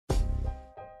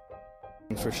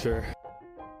For sure.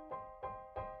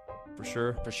 For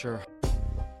sure. For sure.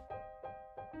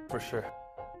 For sure.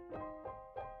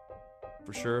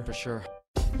 For sure. For sure.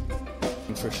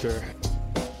 For sure.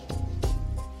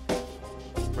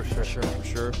 For sure. For sure. For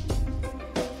sure.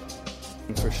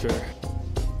 For sure.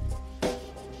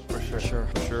 For For sure. sure.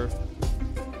 For sure.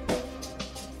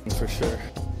 For sure.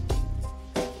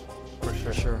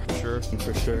 For For sure. sure. For sure.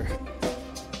 For sure.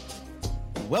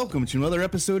 Welcome to another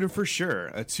episode of For Sure,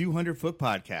 a 200-foot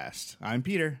podcast. I'm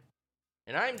Peter.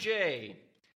 And I'm Jay.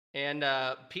 And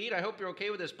Pete, I hope you're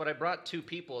okay with this, but I brought two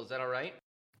people. Is that all right?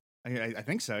 I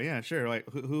think so. Yeah, sure. Like,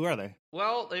 who are they?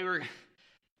 Well, they were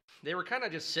kind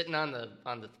of just sitting on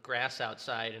the grass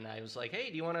outside, and I was like, "Hey,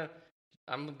 do you want to?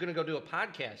 I'm gonna go do a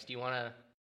podcast. Do you want to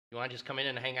just come in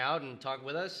and hang out and talk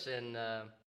with us?" And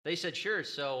they said sure.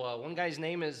 So one guy's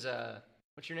name is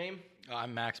what's your name?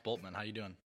 I'm Max Boltman. How you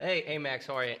doing? Hey Max,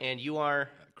 how are you? And you are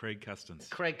Craig Custance.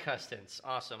 Craig Custance.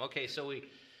 Awesome. Okay, so we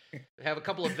have a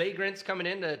couple of vagrants coming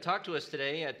in to talk to us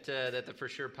today at the For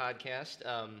Sure podcast.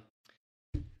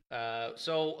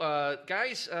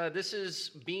 Guys, this is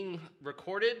being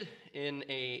recorded in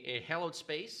a hallowed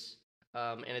space,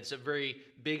 and it's a very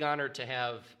big honor to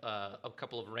have a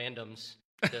couple of randoms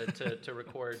to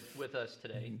record with us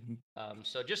today.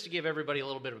 So just to give everybody a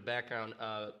little bit of background,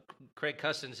 Craig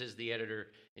Custance is the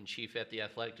editor-in-chief at The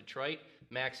Athletic Detroit.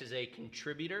 Max is a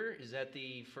contributor. Is that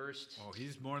the first? Oh,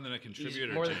 he's more than a contributor.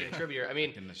 He's more than a Jay. contributor. I mean,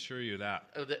 I can assure you that.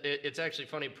 It's actually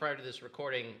funny. Prior to this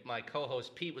recording, my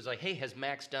co-host Pete was like, "Hey, has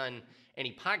Max done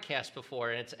any podcasts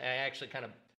before?" And I actually kind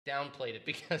of downplayed it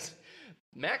because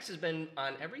Max has been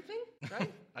on everything,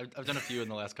 right? I've done a few in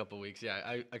the last couple of weeks.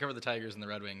 Yeah, I cover the Tigers and the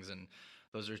Red Wings, and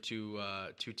those are two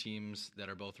teams that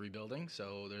are both rebuilding.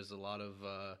 So there's a lot of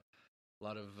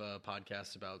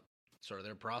podcasts about sort of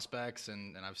their prospects,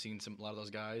 and I've seen a lot of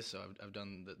those guys. So I've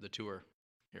done the tour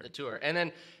here. The tour, and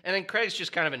then Craig's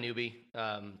just kind of a newbie,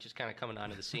 just kind of coming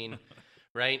onto the scene,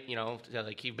 right? You know,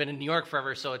 like you've been in New York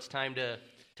forever, so it's time to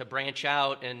branch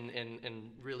out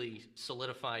and really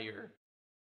solidify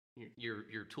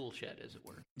your tool shed, as it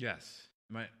were. Yes.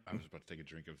 I was about to take a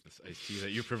drink of this iced tea that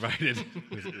you provided.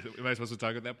 Am I supposed to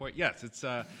talk at that point? Yes. It's.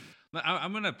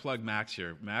 I'm going to plug Max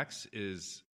here. Max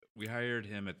is. We hired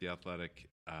him at The Athletic.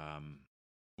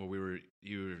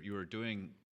 You were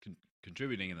doing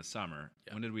contributing in the summer.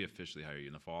 Yep. When did we officially hire you?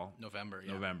 In the fall? November.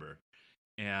 Yeah. November.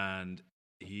 And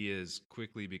he has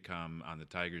quickly become, on the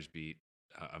Tigers beat,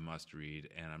 a must-read.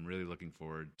 And I'm really looking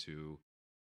forward to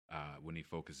when he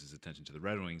focuses attention to the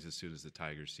Red Wings as soon as the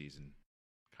Tigers season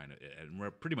kind of, and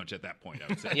we're pretty much at that point, I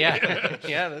would say.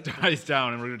 yeah. Dies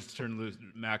down, and we're going to turn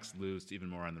Max loose even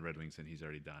more on the Red Wings than he's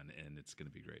already done, and it's going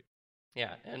to be great.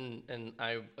 Yeah, and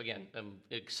I, again, I'm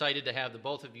excited to have the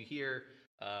both of you here.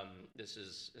 This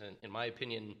is, in my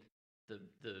opinion, the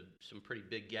some pretty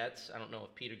big gets. I don't know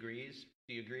if Pete agrees.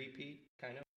 Do you agree, Pete?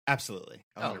 Kind of? Absolutely.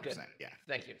 100%. Good. Yeah.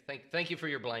 Thank you. Thank you for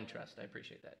your blind trust. I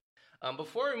appreciate that.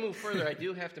 Before we move further, I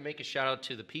do have to make a shout out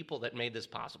to the people that made this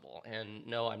possible. And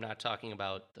no, I'm not talking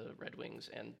about the Red Wings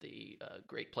and the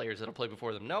great players that'll play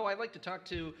before them. No, I'd like to talk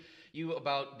to you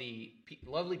about the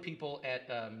lovely people at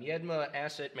Miedma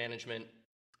Asset Management,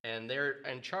 and they're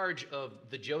in charge of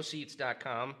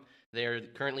thejoeseats.com. They're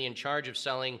currently in charge of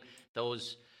selling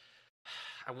those.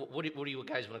 What do you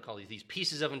guys want to call these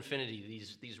pieces of infinity?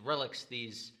 These relics,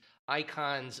 these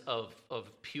icons of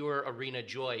pure arena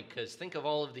joy, because think of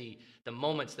all of the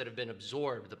moments that have been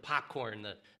absorbed, the popcorn,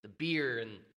 the beer,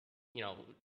 and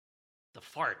the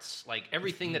farts, like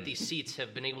everything that these seats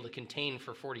have been able to contain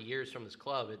for 40 years from this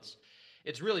club.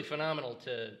 It's really phenomenal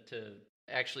to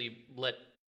actually let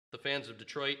the fans of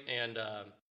Detroit and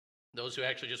those who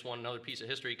actually just want another piece of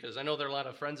history, because I know there are a lot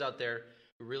of friends out there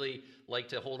who really like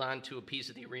to hold on to a piece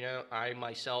of the arena. I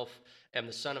myself am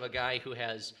the son of a guy who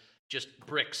has just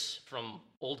bricks from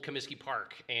Old Comiskey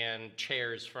Park and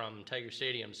chairs from Tiger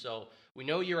Stadium. So we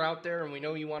know you're out there, and we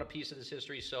know you want a piece of this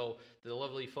history. So the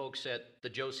lovely folks at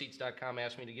thejoeseats.com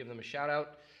asked me to give them a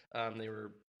shout-out. They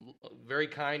were very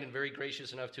kind and very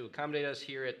gracious enough to accommodate us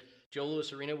here at Joe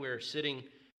Louis Arena. We're sitting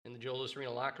in the Joe Louis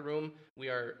Arena locker room. We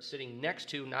are sitting next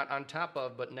to, not on top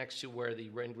of, but next to where the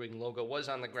Red Wing logo was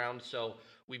on the ground. So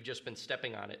we've just been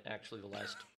stepping on it, actually, the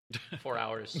last 4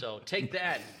 hours. So take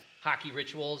that, hockey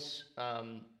rituals.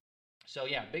 So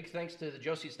yeah, big thanks to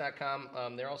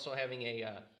thejoeseats.com. They're also having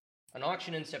an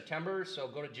auction in September, so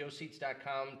go to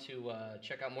joeseats.com to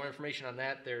check out more information on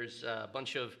that. There's a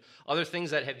bunch of other things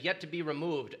that have yet to be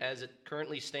removed as it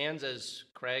currently stands. As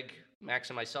Craig, Max,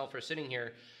 and myself are sitting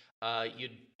here,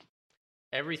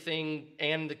 everything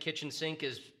and the kitchen sink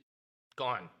is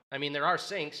gone. I mean, there are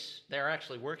sinks. They're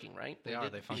actually working, right? They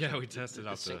function. Yeah, we tested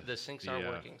out the sinks are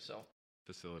working. So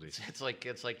facility. It's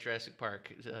like Jurassic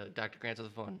Park. Dr. Grant's on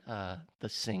the phone. The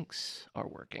sinks are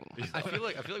working. I feel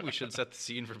like we should set the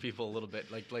scene for people a little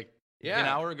bit. Like Yeah. an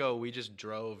hour ago, we just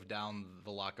drove down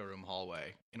the locker room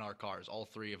hallway in our cars, all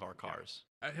three of our cars.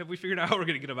 Have we figured out how we're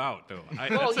going to get them out, though?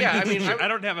 Well, yeah, I mean, I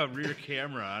don't have a rear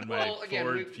camera on my again,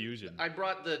 Ford Fusion. I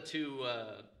brought the two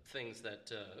things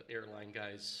that airline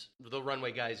guys, the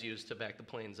runway guys, use to back the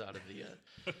planes out of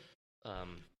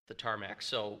the tarmac.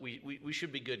 So we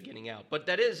should be good getting out. But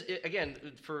that is, again,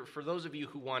 for those of you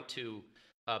who want to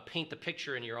paint the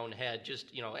picture in your own head,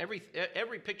 just,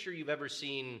 every picture you've ever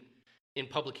seen in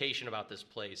publication about this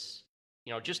place,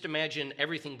 just imagine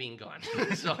everything being gone.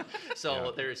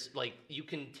 so there's, like, you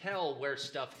can tell where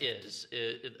stuff is.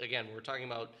 Again, we're talking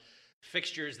about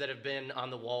fixtures that have been on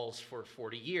the walls for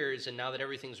 40 years, and now that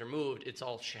everything's removed, it's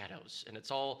all shadows, and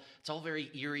it's all very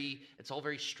eerie. It's all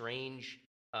very strange.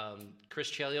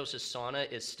 Chris Chelios' sauna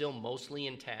is still mostly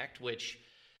intact, which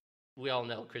we all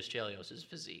know Chris Chelios'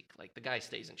 physique. Like, the guy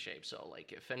stays in shape, so,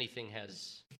 like, if anything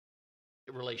has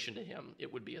relation to him,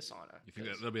 it would be a sauna. You think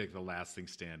that'll be like the last thing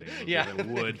standing? Yeah. The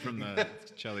wood from the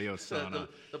Chelios sauna.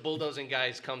 The bulldozing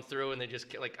guys come through, and they just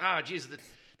get like, geez,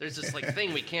 there's this, like,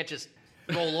 thing we can't just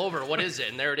roll over. What is it?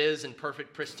 And there it is in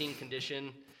perfect, pristine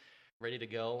condition, ready to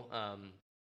go.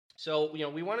 So,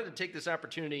 we wanted to take this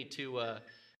opportunity to,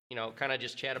 kind of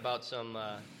just chat about some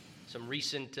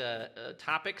recent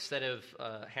topics that have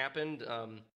happened. I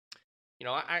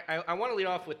want to lead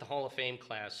off with the Hall of Fame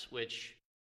class, which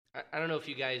I don't know if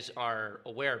you guys are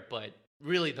aware, but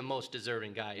really the most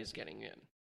deserving guy is getting in,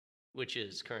 which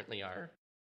is currently our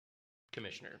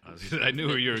commissioner. I knew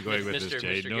where you were going with this,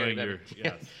 Jay. Mr. Knowing Gary your Bettman.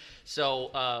 yes. So,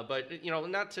 but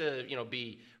not to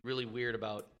be really weird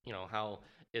about how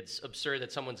it's absurd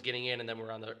that someone's getting in and then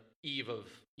we're on the eve of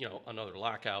another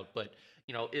lockout. But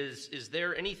is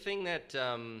there anything that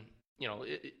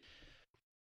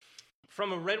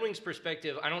from a Red Wings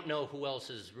perspective, I don't know who else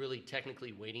is really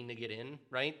technically waiting to get in,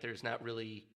 right? There's not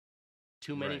really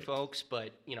too many Right. folks,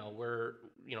 but we're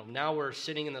now we're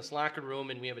sitting in this locker room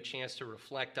and we have a chance to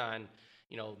reflect on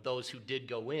those who did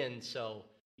go in. So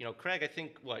Craig, I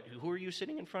think who are you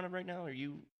sitting in front of right now?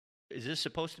 Is this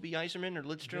supposed to be Yzerman or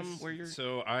Lidstrom? Where you're?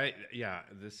 So I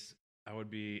would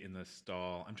be in the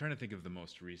stall. I'm trying to think of the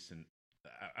most recent.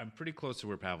 I'm pretty close to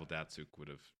where Pavel Datsyuk would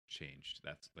have changed.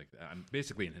 That's like I'm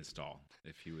basically in his stall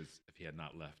if he had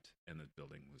not left and the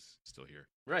building was still here.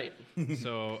 Right.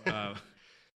 So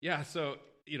so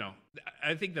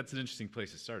I think that's an interesting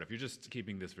place to start. If you're just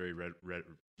keeping this very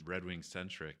Red Wing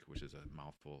centric, which is a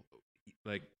mouthful,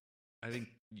 like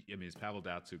is Pavel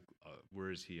Datsyuk?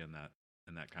 Where is he in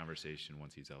that conversation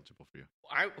once he's eligible for you?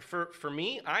 For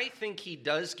me, I think he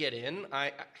does get in.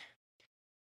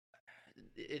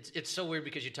 It's so weird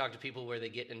because you talk to people where they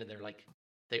get into their, like,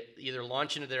 they either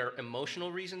launch into their emotional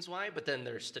reasons why, but then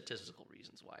there's statistical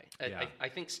reasons why. Yeah. I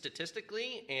think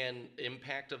statistically and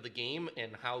impact of the game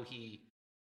and how he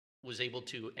was able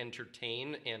to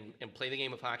entertain and play the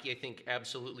game of hockey, I think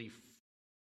absolutely.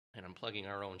 And I'm plugging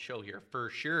our own show here for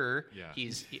sure. Yeah.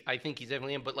 I think he's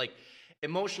definitely in, but, like,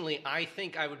 emotionally, I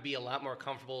think I would be a lot more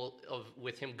comfortable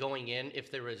with him going in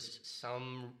if there was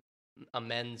some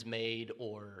amends made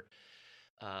or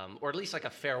at least like a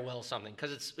farewell something,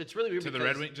 because it's really weird To the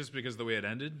Red Wing, just because of the way it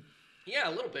ended? Yeah,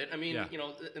 a little bit. I mean, Yeah.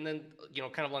 And then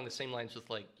kind of along the same lines with,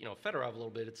 like, Fedorov a little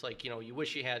bit. It's like you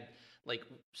wish you had, like,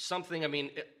 something. I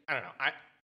mean, I don't know.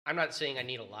 I'm not saying I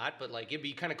need a lot, but, like, it'd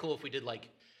be kind of cool if we did, like,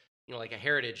 like a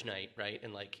heritage night, right?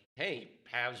 And, like, hey,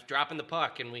 Pav's dropping the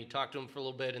puck, and we talk to him for a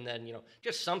little bit, and then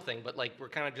just something. But, like, we're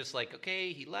kind of just like,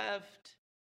 okay, he left.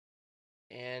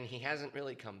 And he hasn't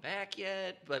really come back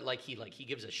yet, but he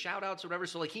gives us shout outs or whatever.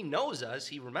 So, like, he knows us,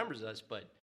 he remembers us, but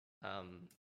I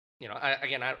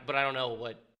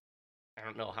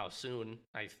don't know how soon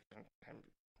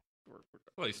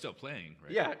Well, he's still playing,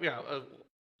 right? Yeah.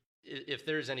 If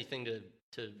there's anything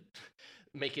to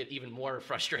make it even more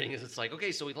frustrating, is it's like,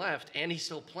 okay, so he left and he's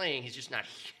still playing. He's just not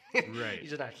here. Right.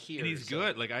 He's just not here. And he's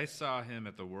good. Like, I saw him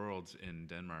at the Worlds in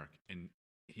Denmark, and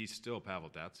he's still Pavel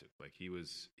Datsyuk. Like, he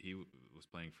was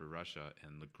playing for Russia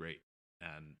and looked great.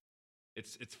 And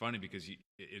it's funny because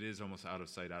it is almost out of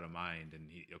sight, out of mind. And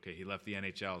he left the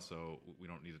NHL, so we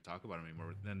don't need to talk about him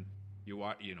anymore. Then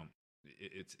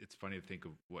it's funny to think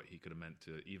of what he could have meant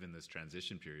to even this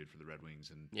transition period for the Red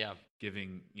Wings and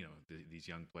giving these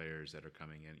young players that are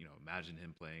coming in. Imagine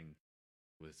him playing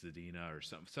with Zadina or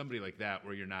somebody like that,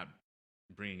 where you're not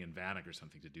bringing in Vanek or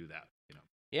something to do that.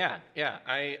 Yeah.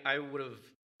 I would have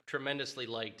tremendously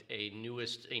liked a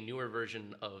newer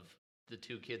version of the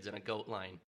two kids in a goat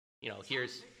line.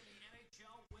 Here's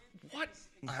what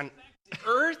on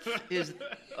Earth is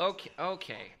okay.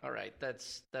 Okay, all right.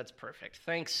 That's perfect.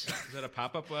 Thanks. Is that a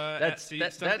pop-up? That's-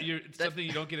 it's that- something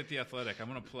you don't get at the Athletic. I'm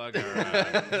going to plug our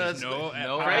That's- no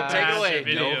Frank, take it away.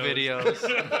 No videos.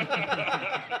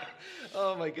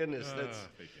 Oh my goodness, Thank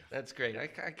you. that's great. I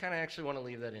kind of actually want to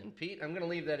leave that in. Pete, I'm going to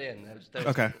leave that in. That was,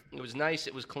 Okay. It was nice.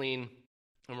 It was clean,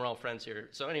 and we're all friends here.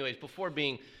 So, anyways, before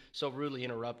being so rudely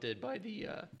interrupted by the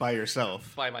By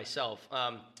yourself. by myself.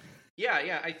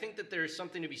 Yeah, I think that there's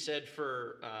something to be said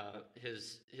for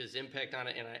his impact on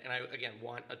it, and I again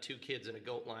want a 2 kids and a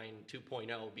goat line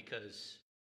 2.0 because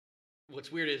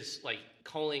what's weird is like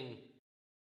calling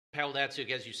Pavel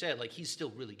Datsyuk, as you said, like he's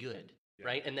still really good,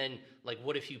 right? And then like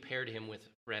what if you paired him with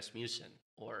Rasmussen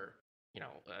or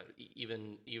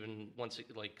even once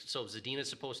like so Zadina's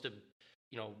supposed to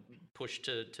push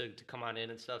to come on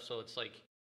in and stuff, so it's like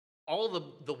all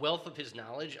the wealth of his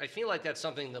knowledge. I feel like that's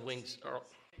something the Wings are.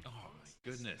 Oh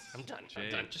my goodness! I'm done. Jay.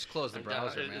 I'm done. Just close the I'm done.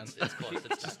 browser, man. It's closed.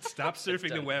 It's done. Stop surfing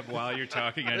the done. web while you're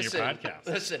talking on Listen, your podcast.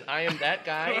 Listen, I am that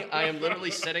guy. I am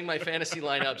literally setting my fantasy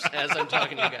lineups as I'm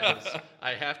talking to you guys.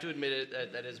 I have to admit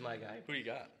it. That is my guy. Who you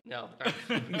got? No,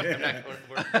 we're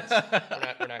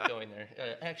not going there.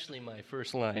 Actually, my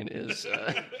first line is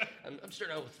I'm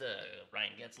starting out with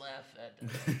Ryan Getzlaff at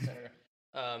center.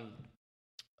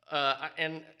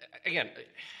 And again,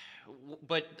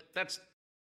 but that's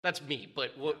me.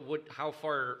 But what? How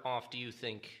far off do you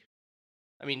think?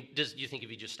 I mean, do you think if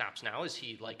he just stops now, is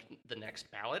he like the next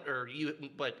ballot, or you?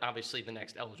 But obviously, the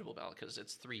next eligible ballot because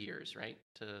it's 3 years, right?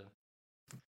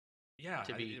 Yeah,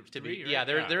 To be, right? yeah.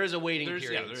 There is a waiting There's-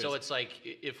 period. there So is. it's like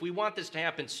if we want this to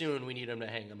happen soon, we need him to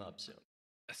hang him up soon.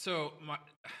 So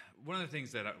one of the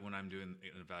things that when I'm doing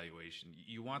an evaluation,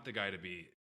 you want the guy to be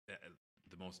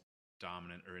the most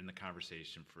dominant or in the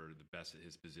conversation for the best at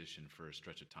his position for a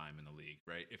stretch of time in the league,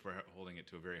 right? If we're holding it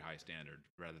to a very high standard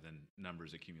rather than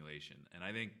numbers accumulation. And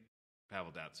I think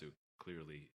Pavel Datsyuk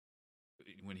clearly,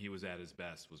 when he was at his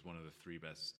best, was one of the 3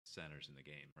 best centers in the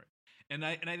game, right? And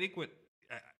I think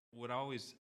what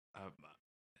always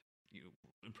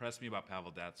impressed me about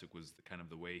Pavel Datsyuk was kind of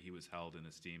the way he was held in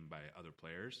esteem by other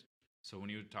players. So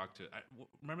when you talk to,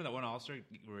 remember that one All-Star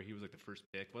where he was like the first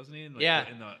pick, wasn't he? Yeah.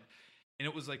 And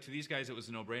it was like to these guys, it was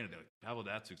a no-brainer. They're like, Pavel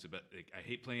Datsyuk's I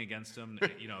hate playing against him.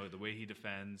 The way he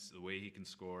defends, the way he can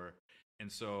score.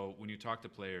 And so when you talk to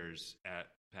players at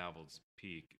Pavel's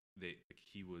peak,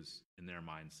 he was in their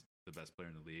minds the best player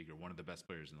in the league or one of the best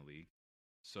players in the league.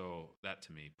 So that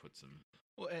to me puts him.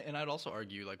 Well, and I'd also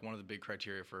argue like one of the big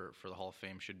criteria for the Hall of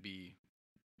Fame should be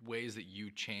ways that you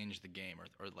change the game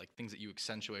or like things that you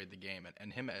accentuated the game.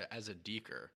 And him as a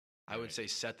deker, I would say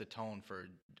set the tone for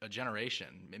a generation,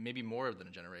 maybe more than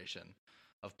a generation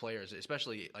of players,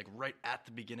 especially like right at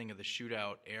the beginning of the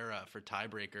shootout era for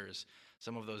tiebreakers.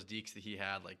 Some of those dekes that he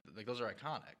had, like those are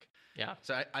iconic. Yeah.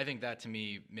 So I think that to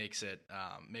me makes it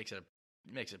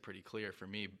pretty clear for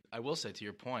me. I will say to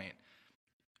your point,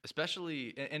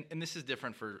 especially, and this is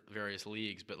different for various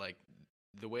leagues, but like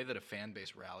the way that a fan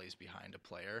base rallies behind a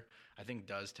player, I think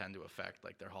does tend to affect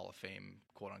like their Hall of Fame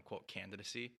quote unquote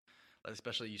candidacy.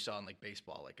 Especially you saw in like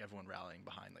baseball, like everyone rallying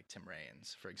behind like Tim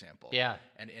Raines, for example. Yeah.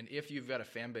 And if you've got a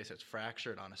fan base that's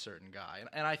fractured on a certain guy,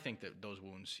 and I think that those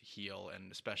wounds heal,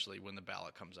 and especially when the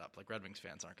ballot comes up, like Red Wings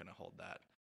fans aren't going to hold that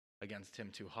against him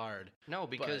too hard. No,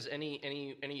 because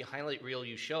any highlight reel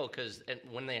you show, because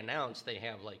when they announce, they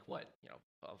have like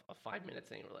a 5-minute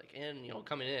thing. We're like,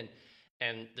 coming in,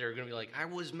 and they're gonna be like, I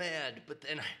was mad, but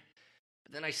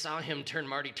then I saw him turn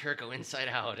Marty Turco inside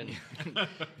out, and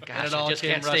gosh, I just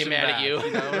can't stay mad at you.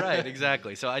 Right?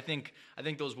 Exactly. So I think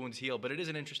those wounds heal, but it is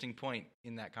an interesting point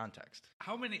in that context.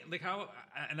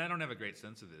 And I don't have a great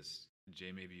sense of this,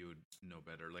 Jay. Maybe you would know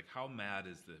better. Like, how mad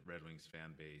is the Red Wings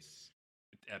fan base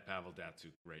at Pavel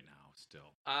Datsyuk right now?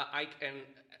 Still,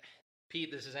 Pete,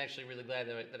 this is actually really glad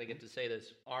that I get to say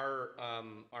this. Our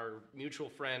mutual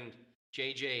friend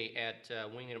JJ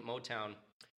at Winging at Motown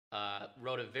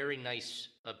wrote a very nice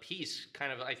piece.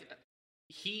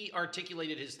 He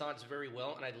articulated his thoughts very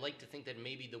well, and I'd like to think that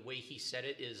maybe the way he said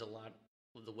it is a lot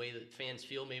of the way that fans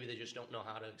feel. Maybe they just don't know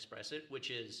how to express it,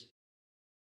 which is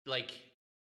like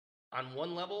on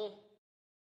one level,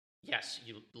 yes,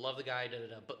 you love the guy,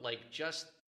 but like just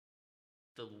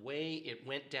the way it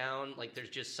went down, like there's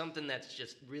just something that's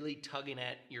just really tugging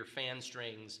at your fan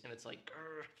strings, and it's like,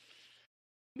 grr.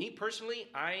 Me personally,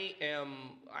 I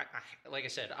like I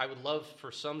said, I would love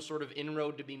for some sort of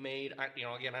inroad to be made.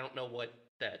 Again, I don't know what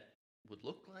that would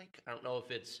look like. I don't know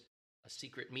if it's a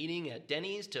secret meeting at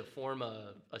Denny's to form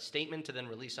a statement to then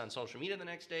release on social media the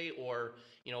next day, or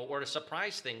a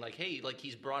surprise thing like, hey, like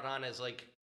he's brought on as like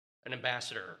an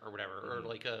ambassador or whatever, or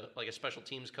like a special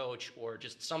teams coach, or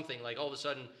just something like all of a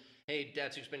sudden, hey,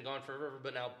 Datsuk's been gone forever,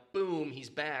 but now boom, he's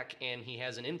back and he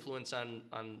has an influence on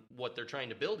what they're trying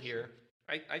to build here.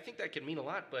 I think that could mean a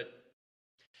lot, but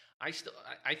I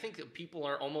think that people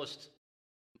are almost,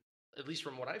 at least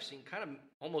from what I've seen, kind of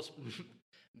almost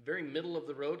very middle of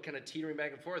the road, kind of teetering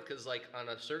back and forth, because like on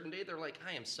a certain day they're like,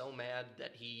 I am so mad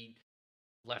that he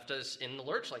left us in the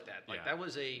lurch like that. Like that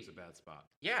was it was a bad spot.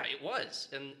 Yeah, it was.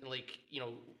 And like,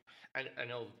 I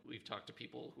know we've talked to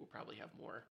people who probably have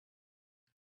more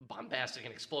bombastic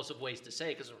and explosive ways to say,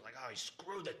 because they're like, oh, he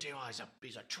screwed the deal,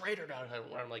 he's a traitor.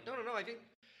 I'm like, no,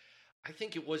 I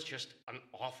think it was just an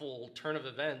awful turn of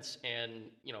events, and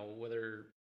whether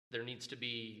there needs to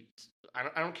be,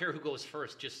 I don't care who goes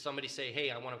first, just somebody say,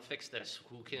 hey, I want to fix this.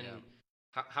 Who can?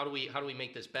 Yeah. How do we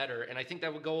make this better? And I think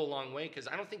that would go a long way, because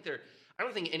I don't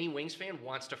think any Wings fan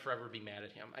wants to forever be mad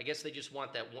at him. I guess they just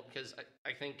want that one, because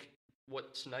I think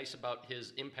what's nice about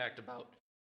his impact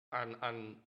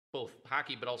on both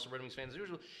hockey, but also Red Wings fans as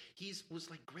usual, was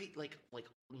like great, like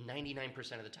 99%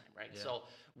 of the time, right? Yeah. So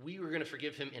we were gonna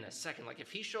forgive him in a second. Like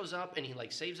if he shows up and he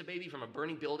like saves a baby from a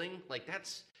burning building, like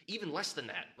that's even less than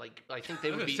that. Like I think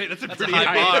they would be. That's a pretty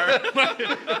high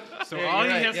bar. So yeah, all he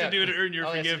has to do to earn your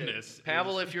all forgiveness,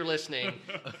 Pavel, if you're listening,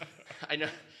 I know.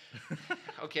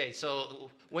 Okay,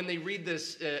 so when they read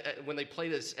this, when they play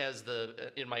this as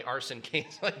in my arson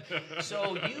case, like,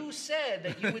 so you said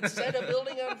that you would set a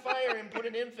building on fire and put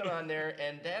an infant on there,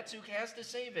 and Datsuk has to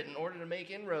save it in order to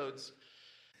make inroads.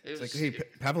 It's like, hey,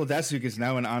 Pavel Datsuk is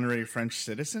now an honorary French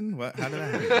citizen? What? How did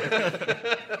that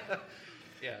happen?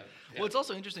 Yeah. Well, it's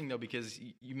also interesting though, because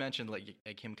you mentioned like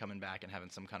him coming back and having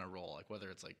some kind of role, like whether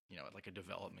it's like like a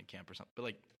development camp or something. But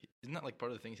like, isn't that like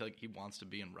part of the thing? He wants to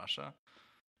be in Russia.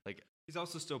 Like he's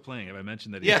also still playing. Have I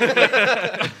mentioned that?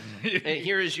 Yeah. And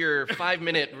here is your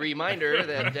 5-minute reminder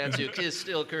that Datsuk is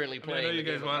still currently playing. I know you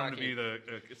guys want him to be the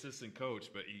assistant coach,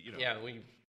 but yeah, we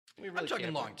really I'm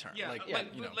talking long term. Yeah,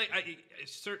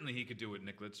 certainly he could do what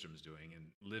Nick Lidstrom's doing and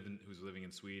who's living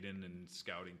in Sweden and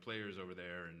scouting players over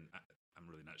there. And I'm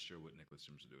really not sure what Nick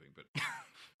Lidstrom's doing,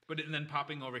 but and then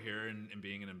popping over here and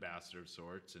being an ambassador of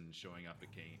sorts and showing up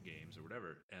at games or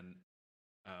whatever. And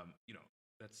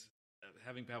that's.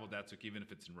 Having Pavel Datsuk, even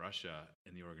if it's in Russia,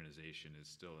 in the organization, is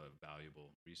still a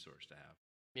valuable resource to have.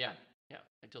 Yeah,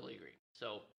 I totally agree.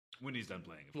 So when he's done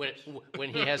playing, when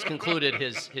he has concluded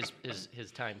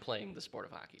his time playing the sport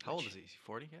of hockey. How old is he?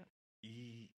 40 yet?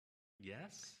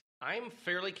 Yes. I'm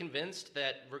fairly convinced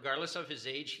that regardless of his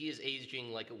age, he is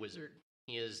aging like a wizard.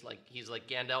 He's like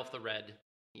Gandalf the Red.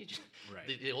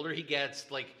 Right. The older he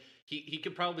gets, like he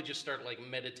could probably just start like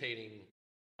meditating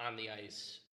on the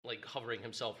ice. Like hovering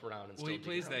himself around and he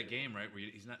plays that game, right, where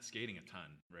he's not skating a ton,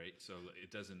 right? So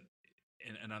it doesn't,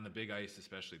 and on the big ice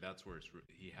especially, that's where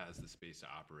he has the space to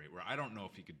operate. Where I don't know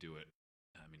if he could do it.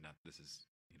 I mean, this is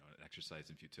an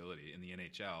exercise in futility in the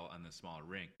NHL on the smaller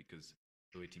rink because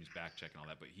the way teams back check and all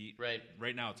that. But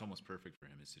right now it's almost perfect for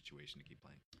him, his situation, to keep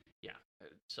playing. Yeah.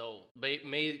 So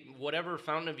may whatever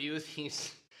fountain of youth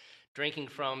he's drinking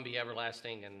from be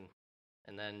everlasting,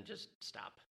 and then just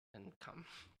stop and come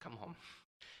home.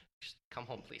 Just come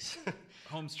home, please.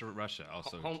 Home's to Russia,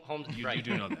 also. Home, you, right. You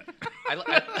do know that.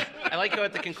 I like how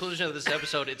at the conclusion of this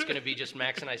episode, it's going to be just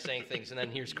Max and I saying things, and then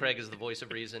here's Craig as the voice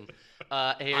of reason.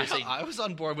 I was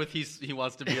on board with he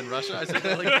wants to be in Russia. I said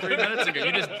that like 3 minutes ago.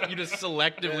 You just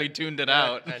selectively tuned it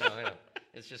out. I know.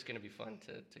 It's just going to be fun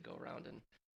to go around and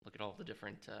look at all the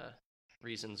different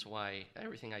reasons why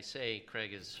everything I say,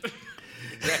 Craig is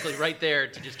exactly right there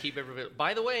to just keep everybody.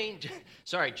 By the way,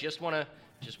 sorry, just want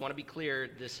to be clear,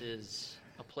 this is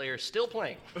a player still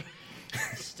playing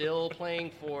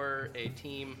for a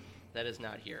team that is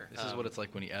not here. This is what it's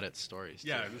like when he edits stories.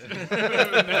 Yeah,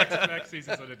 Max sees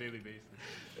this on a daily basis.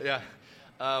 Yeah.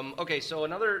 Okay, so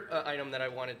another item that I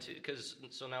wanted to,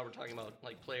 so now we're talking about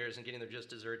like players and getting their just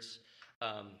desserts.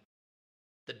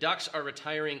 The Ducks are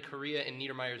retiring Korea and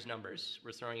Niedermayer's numbers.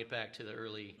 We're throwing it back to the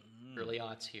early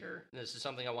aughts here. And this is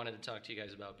something I wanted to talk to you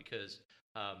guys about because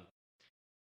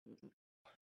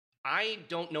I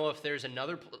don't know if there's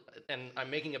another, and I'm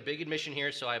making a big admission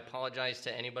here, so I apologize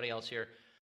to anybody else here.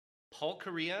 Paul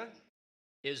Kariya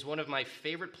is one of my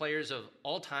favorite players of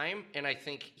all time, and I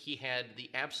think he had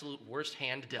the absolute worst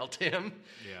hand dealt to him.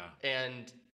 Yeah.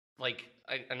 And, like,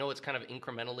 I know it's kind of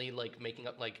incrementally, like, making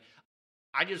up, like,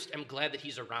 I just am glad that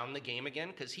he's around the game again,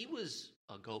 because he was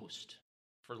a ghost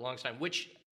for a long time,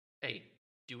 which, hey,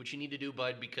 do what you need to do,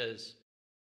 bud, because,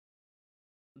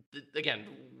 again,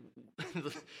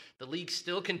 the league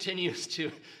still continues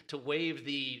to wave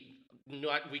the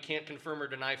we can't confirm or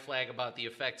deny flag about the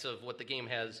effects of what the game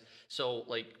has. So,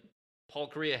 like, Paul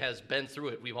Correa has been through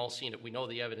it. We've all seen it. We know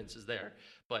the evidence is there.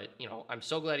 But, I'm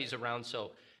so glad he's around.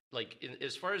 So, like,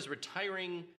 as far as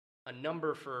retiring a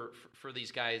number for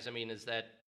these guys, I mean, is that,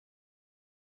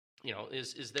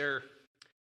 is there,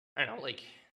 I don't know, like,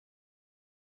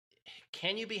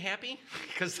 can you be happy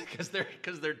because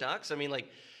they're Ducks? I mean, like,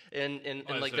 and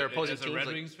like their opposing as a teams, Red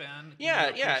like, Wings fan,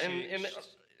 yeah,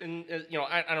 and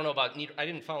I don't know about I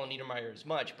didn't follow Niedermeyer as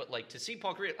much, but like to see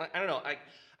Paul Correa, I don't know.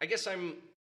 I guess I'm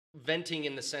venting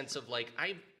in the sense of like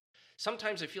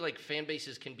sometimes I feel like fan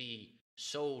bases can be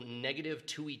so negative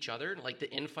to each other, like the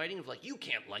infighting of like you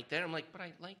can't like that. I'm like, but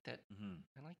I like that. Mhm.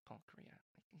 I like Paul Correa.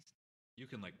 You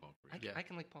can like Paul Correa. I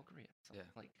can like Paul Correa. So, Yeah.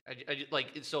 Like I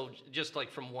like so just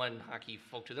like from one hockey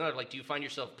folk to another. Like, do you find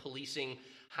yourself policing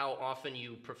how often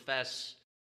you profess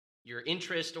your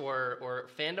interest or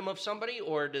fandom of somebody,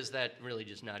 or does that really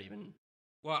just not even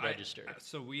register?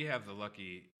 So we have the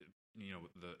lucky,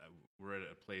 we're at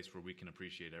a place where we can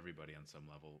appreciate everybody on some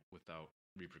level without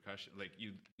repercussion. Like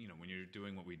when you're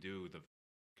doing what we do, the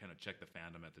kind of check the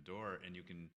fandom at the door, and you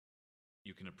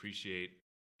can appreciate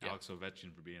Alex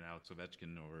Ovechkin for being Alex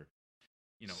Ovechkin, or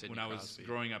Sidney when I was Crosby.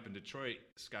 growing up in Detroit,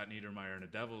 Scott Niedermeyer in a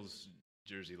Devils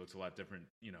jersey looks a lot different,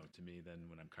 to me than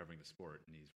when I'm covering the sport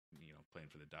and he's playing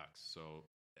for the Ducks. So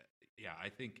yeah, I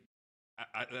think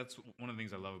that's one of the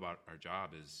things I love about our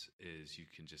job is you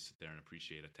can just sit there and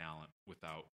appreciate a talent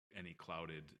without any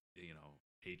clouded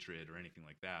hatred or anything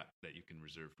like that you can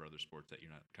reserve for other sports that you're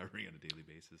not covering on a daily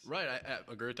basis. Right,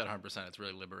 I agree with that 100%. It's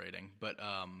really liberating. But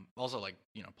also, like,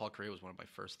 Paul Correa was one of my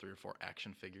first 3 or 4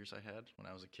 action figures I had when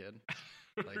I was a kid.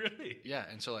 Like, Really? Yeah,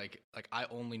 and so like I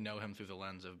only know him through the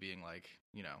lens of being like,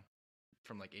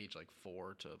 from like age like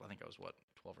 4 to I think I was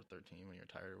 12 or 13 when you're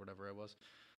retired or whatever I was.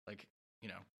 Like,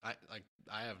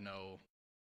 I have no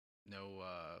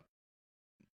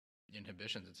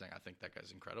inhibitions in saying I think that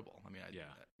guy's incredible. I mean,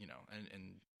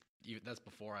 and even that's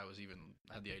before I was even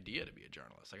had the idea to be a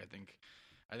journalist. Like, I think.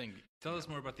 Tell us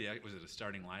more about was it a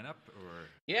starting lineup or?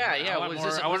 Yeah. I want Was more-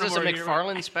 this a I want more-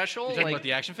 McFarlane special? You're talking about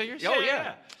the action figures? Oh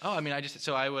yeah. Oh, I mean, I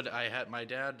had my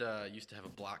dad used to have a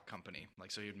block company,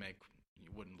 like, so he'd make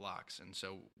wooden blocks, and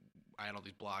so I had all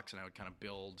these blocks, and I would kind of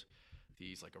build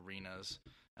these like arenas,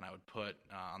 and I would put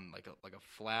on like a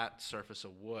flat surface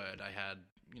of wood. I had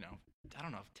I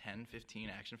don't know, 10, 15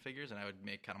 action figures, and I would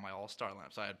make kind of my all-star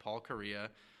lineup. So I had Paul Correa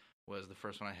was the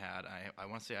first one I had. I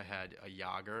want to say I had a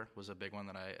Yager was a big one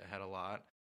that I had a lot.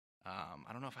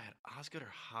 I don't know if I had Osgood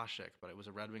or Hasek, but it was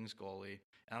a Red Wings goalie.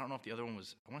 And I don't know if the other one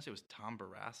was, I want to say it was Tom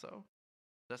Barrasso.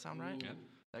 Does that sound right? Yeah.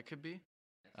 That could be.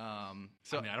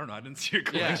 So I mean, I don't know. I didn't see your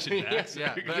collection. Max.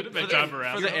 yeah. It But could have been for John the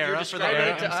Barrasso. era, You're for the describing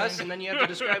era, it to I'm us, saying. and then you have to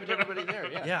describe it to everybody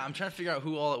there. Yeah. Yeah, I'm trying to figure out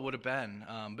who all it would have been.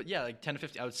 But yeah, like 10 to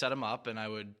 15, I would set them up, and I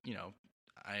would,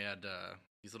 I had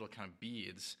these little kind of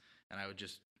beads, and I would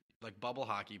just, like bubble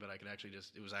hockey, but I could actually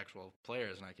it was actual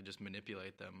players, and I could just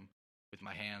manipulate them with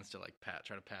my hands to like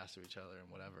try to pass to each other and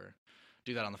whatever.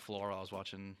 Do that on the floor while I was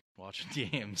watching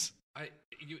games. I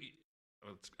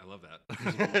love that.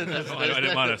 I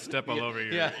didn't want to step all over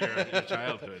your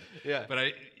childhood. Yeah.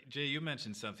 But Jay, you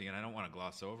mentioned something, and I don't want to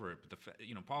gloss over it. But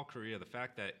Paul Correa, the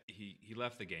fact that he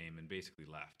left the game and basically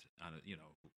left on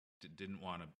didn't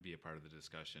want to be a part of the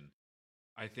discussion.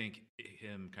 I think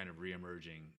him kind of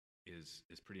reemerging is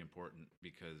pretty important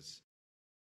because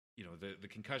the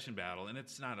concussion battle, and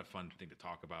it's not a fun thing to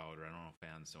talk about, or I don't know if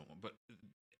fans don't, but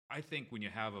I think when you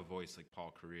have a voice like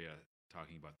Paul Correa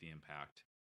talking about the impact,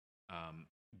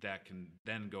 that can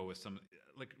then go with some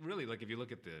like if you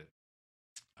look at the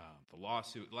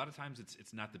lawsuit, a lot of times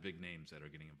it's not the big names that are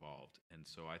getting involved, and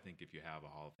so I think if you have a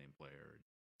Hall of Fame player,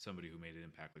 somebody who made an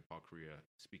impact like Paul Correa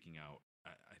speaking out,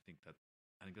 I think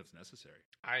that's necessary.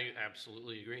 I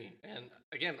absolutely agree. And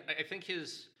again, I think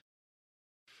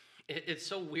it's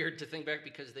so weird to think back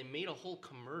because they made a whole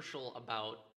commercial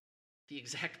about the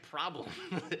exact problem.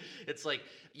 It's like,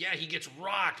 yeah, he gets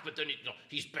rocked, but then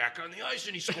he's back on the ice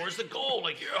and he scores the goal.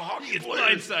 Like, you're a hockey player.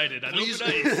 Blindsided. I Please,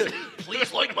 know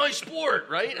please like my sport,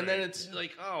 right? And then it's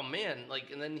like, oh man, like,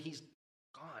 and then he's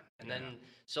gone. And then,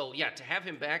 so yeah, to have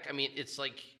him back, I mean, it's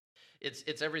like,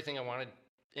 it's everything I wanted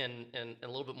and a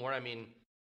little bit more. I mean,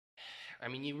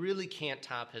 you really can't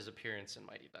top his appearance in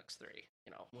Mighty Ducks 3.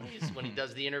 When he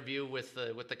does the interview with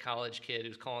the college kid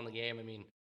who's calling the game. I mean,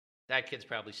 that kid's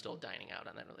probably still dining out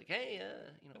on that. Like, hey,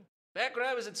 back when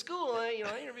I was at school,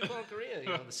 I interviewed Paul Correa.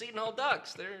 The Seton Hall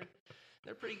Ducks,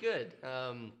 they're pretty good.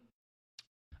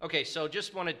 Okay, so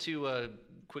just wanted to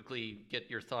quickly get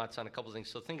your thoughts on a couple things.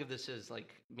 So think of this as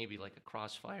maybe like a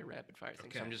crossfire, rapid fire thing.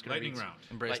 Okay. So I'm just going to lightning round.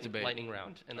 Embrace debate. Lightning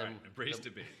round, and All then right, embrace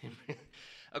debate.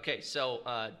 Okay, so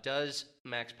does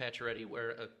Max Pacioretty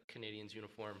wear a Canadiens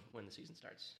uniform when the season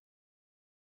starts?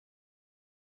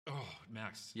 Oh,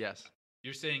 Max. Yes.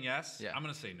 You're saying yes? Yeah. I'm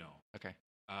going to say no. Okay.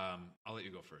 I'll let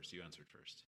you go first. You answered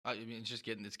first. I mean, it's just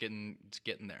getting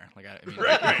there. Like I mean,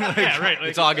 Right. Yeah, right.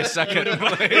 it's August 2nd.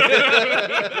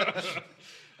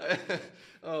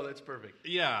 Oh, that's perfect.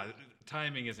 Yeah,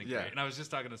 timing isn't Yeah. great. And I was just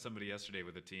talking to somebody yesterday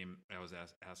with a team. I was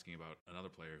asking about another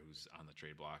player who's on the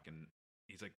trade block, and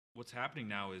he's like, "What's happening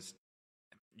now is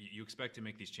you expect to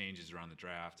make these changes around the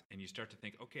draft, and you start to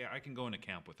think, okay, I can go into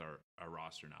camp with our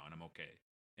roster now, and I'm okay,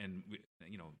 and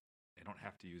I don't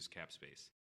have to use cap space."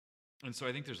 And so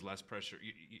I think there's less pressure.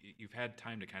 You've had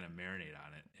time to kind of marinate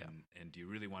on it, and do you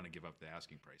really want to give up the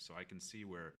asking price? So I can see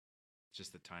where it's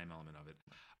just the time element of it.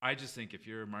 I just think if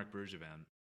you're Marc Bergevin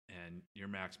and you're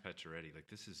Max Pacioretty, like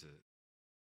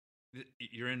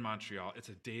you're in Montreal. It's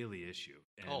a daily issue.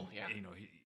 And, Oh, yeah.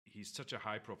 He's such a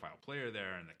high-profile player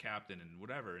there, and the captain, and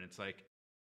whatever. And it's like,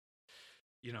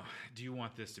 do you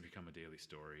want this to become a daily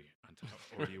story,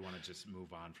 or do you want to just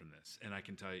move on from this? And I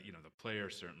can tell you, the player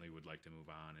certainly would like to move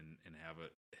on and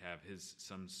have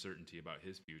some certainty about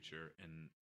his future. And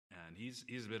he's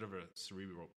a bit of a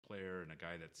cerebral player and a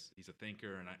guy he's a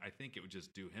thinker. And I think it would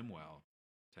just do him well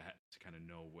to kind of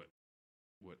know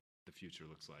what the future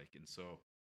looks like. And so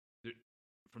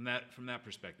from that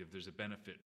perspective, there's a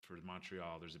benefit for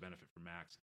Montreal. There's a benefit for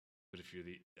Max. But if you're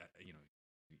it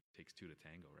takes two to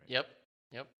tango, right? Yep.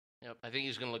 I think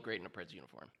he's going to look great in a Preds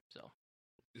uniform. So.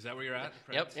 Is that where you're at?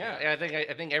 Yep. Preds? Yeah.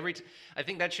 I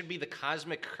think that should be the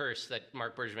cosmic curse that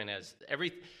Marc Bergevin has.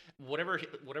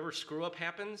 Whatever screw up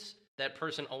happens, that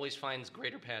person always finds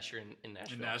greater pasture in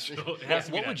Nashville. In Nashville. It has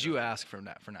to be What would Nashville. you ask from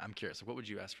that? I'm curious. What would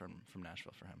you ask from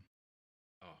Nashville for him?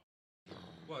 Oh,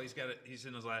 well, he's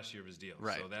in his last year of his deal,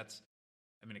 Right. So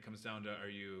it comes down to, are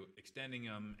you extending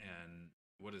him, and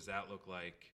what does that look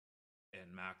like?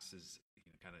 And Max is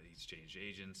he's changed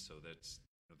agents, so that's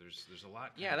there's a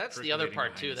lot. Yeah, that's the other percolating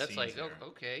part too. behind the That's like, scenes there.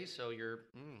 okay, so you're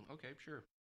okay, sure.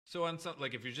 So on some,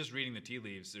 like if you're just reading the tea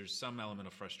leaves, there's some element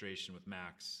of frustration with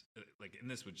Max. And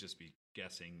this would just be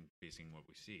guessing, basing what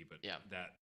we see, but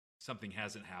that something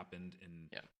hasn't happened, and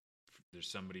there's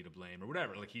somebody to blame or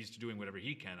whatever. Like he's doing whatever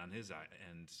he can on his eye,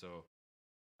 and so,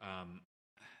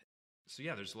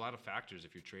 there's a lot of factors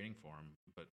if you're trading for him.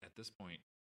 But at this point,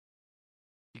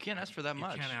 You can't ask for that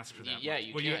much. You can't ask for that. Yeah, much.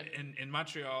 you well, can't. In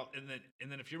Montreal, and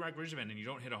then if you're Marc Bergevin and you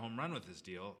don't hit a home run with this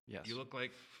deal, Yes. you look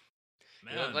like.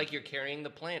 Man. You look like you're carrying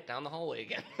the plant down the hallway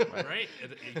again. Right?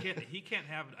 He can't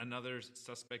have another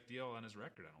suspect deal on his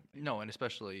record, I don't think. No, and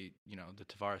especially the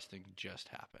Tavares thing just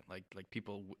happened. Like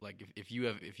people if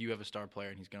you have a star player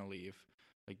and he's gonna leave,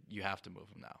 like you have to move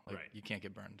him now. Like Right. you can't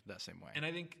get burned that same way. And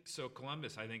I think so.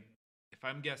 Columbus, I think if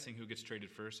I'm guessing who gets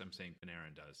traded first, I'm saying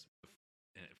Panarin does,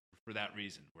 for that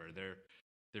reason, where they're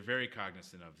very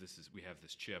cognizant of we have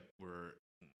this chip where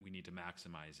we need to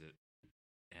maximize it,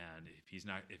 and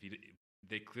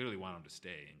they clearly want him to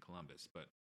stay in Columbus, but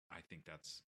I think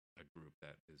that's a group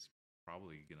that is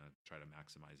probably going to try to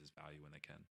maximize his value when they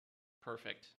can.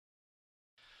 Perfect.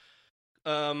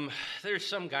 There's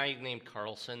some guy named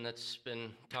Carlson that's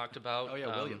been talked about. Oh, yeah,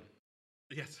 William.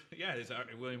 Yes, yeah, is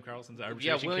William Carlson's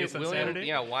arbitration case on William, Saturday?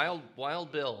 yeah, Wild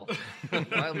Bill,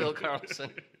 Wild Bill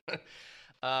Carlson.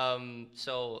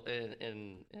 So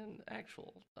in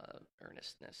actual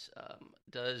earnestness,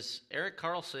 does Erik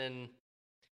Karlsson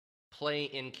play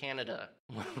in Canada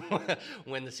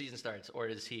when the season starts, or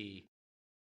is he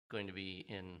going to be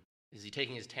is he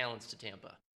taking his talents to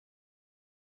Tampa?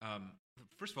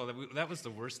 First of all, that was the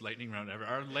worst lightning round ever.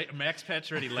 Our Max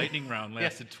Pacioretty lightning round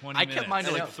lasted 20 I minutes. kept mine to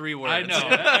I know. like 3 words. I know.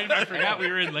 I forgot we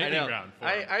were in I lightning know. round.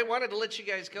 I wanted to let you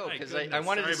guys go My because I goodness,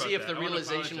 wanted to sorry see about if the that. I wanna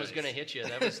realization was apologize. going to hit you.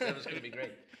 That was going to be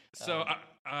great. So,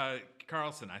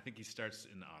 Carlson, I think he starts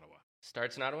in Ottawa.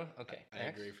 Starts in Ottawa? Okay. I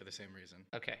Max? agree for the same reason.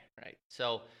 Okay, right.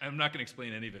 So I'm not going to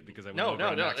explain any of it because I went no, over no,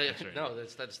 on no, Max Pacioretty. no.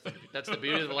 That's the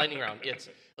beauty of the lightning round.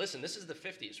 Listen. This is the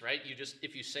 '50s, right?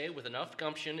 If you say it with enough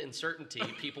gumption and certainty,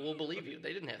 people will believe you.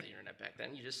 They didn't have the internet back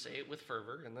then. You just say it with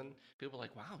fervor, and then people are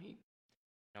like, "Wow, he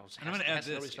knows." And I'm going to add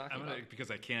know what this he's talking about. because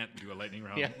I can't do a lightning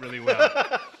round Yeah. really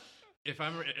well. If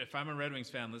I'm a Red Wings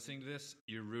fan listening to this,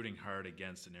 you're rooting hard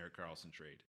against an Erik Karlsson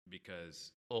trade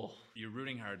because Oh, you're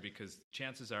rooting hard because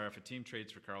chances are if a team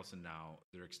trades for Karlsson now,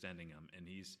 they're extending him, and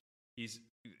he's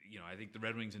I think the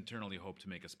Red Wings internally hope to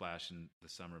make a splash in the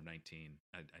summer of 19.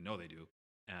 I know they do,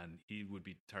 and he would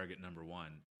be target number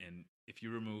one. And if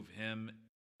you remove him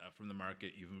from the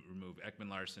market, you remove Ekman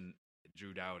Larsson,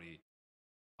 Drew Doughty.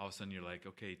 All of a sudden, you're like,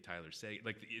 okay, Tyler Seguin.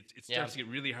 Like it starts to get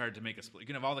really hard to make a split. You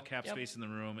can have all the cap space in the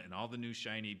room and all the new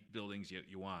shiny buildings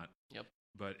you want. Yep.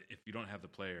 But if you don't have the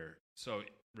player, so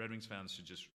Red Wings fans should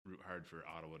just root hard for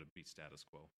Ottawa to beat status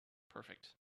quo. perfect.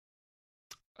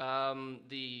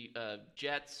 The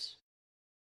Jets.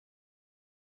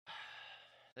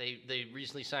 They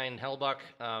recently signed Hellbuck.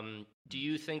 Do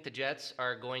you think the Jets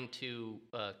are going to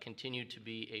continue to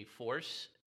be a force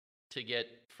to get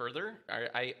further?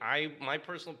 My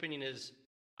personal opinion is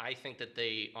I think that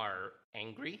they are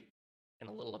angry and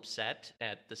a little upset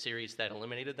at the series that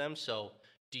eliminated them. So,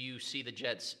 do you see the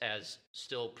Jets as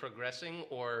still progressing,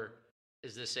 or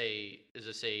is this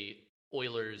a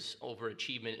Oilers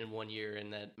overachievement in 1 year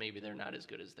and that maybe they're not as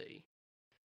good as they?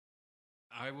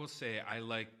 I will say I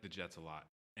like the Jets a lot.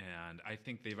 And I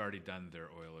think they've already done their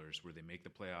Oilers where they make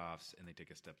the playoffs and they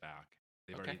take a step back.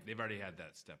 They've already had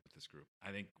that step with this group.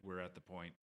 I think we're at the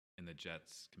point in the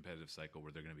Jets' competitive cycle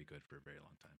where they're going to be good for a very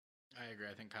long time. I agree.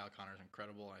 I think Kyle Connor is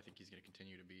incredible. I think he's going to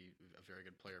continue to be a very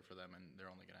good player for them, and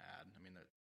they're only going to add. I mean,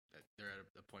 they're at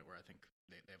a point where I think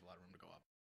they have a lot of room to go up.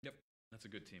 Yep, that's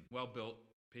a good team. Well built,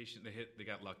 patient. They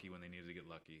got lucky when they needed to get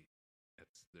lucky.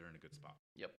 They're in a good spot.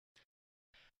 Yep.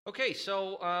 Okay,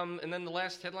 so and then the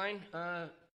last headline,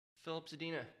 Philip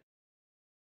Zadina,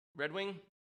 Red Wing,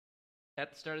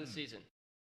 at the start of the season.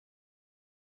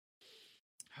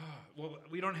 Well,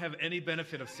 we don't have any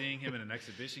benefit of seeing him in an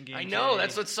exhibition game. I know,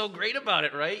 that's what's so great about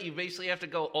it, right? You basically have to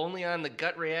go only on the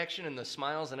gut reaction and the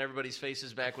smiles on everybody's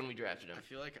faces back when we drafted him. I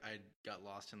feel like I got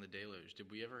lost in the deluge. Did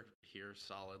we ever hear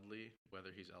solidly whether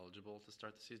he's eligible to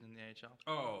start the season in the AHL?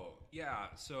 Oh, yeah.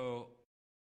 So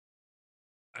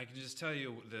I can just tell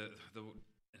you the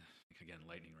again,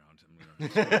 lightning round. I'm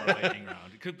going to lightning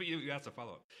round. It could be you asked a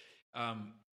follow up.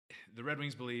 The Red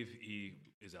Wings believe he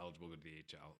is eligible to the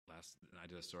AHL. I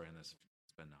did a story on this.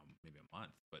 It's been now maybe a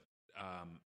month, but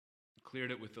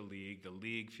cleared it with the league. The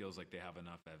league feels like they have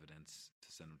enough evidence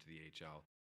to send him to the AHL.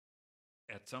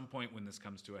 At some point when this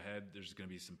comes to a head, there's going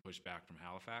to be some pushback from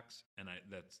Halifax, and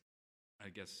I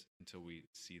guess until we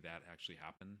see that actually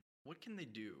happen. What can they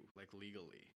do, like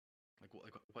legally? Like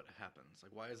what happens?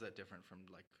 Like, why is that different from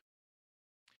like?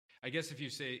 I guess if you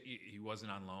say he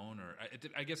wasn't on loan, or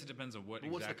I guess it depends on what.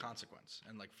 What's the consequence?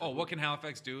 And like, what can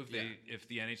Halifax do if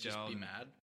the NHL just be mad?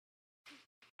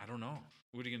 I don't know.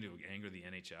 What are you gonna do? Anger the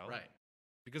NHL? Right.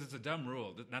 Because it's a dumb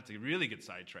rule. Not to really get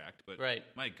sidetracked, but right.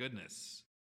 My goodness,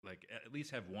 like at least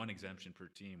have one exemption per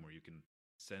team where you can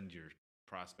send your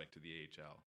prospect to the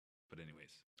AHL. But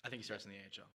anyways, I think he starts in the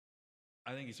AHL.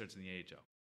 I think he starts in the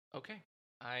AHL. Okay.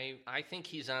 I think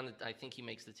he's on. I think he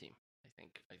makes the team. I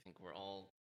think we're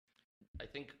all. I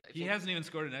think he hasn't even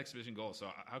scored an exhibition goal. So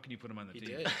how can you put him on the team?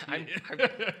 Did.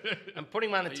 I'm putting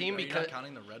him on the team because you're not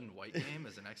counting the red and white game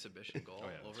as an exhibition goal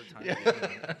overtime.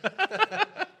 Yeah.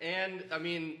 And I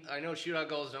mean, I know shootout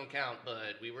goals don't count,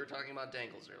 but we were talking about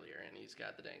Dangles earlier, and he's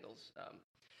got the Dangles.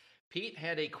 Pete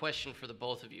had a question for the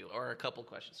both of you, or a couple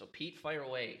questions. So Pete, fire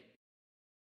away.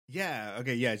 Yeah.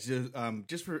 Okay. Yeah.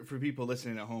 Just for people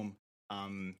listening at home.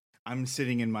 I'm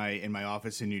sitting in my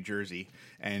office in New Jersey,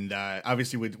 and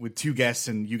obviously with two guests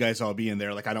and you guys all being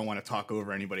there, like I don't want to talk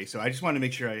over anybody, so I just want to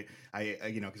make sure I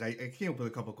because I came up with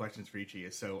a couple questions for each of you.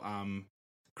 So,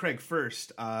 Craig,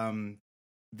 first,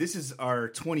 this is our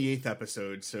 28th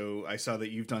episode, so I saw that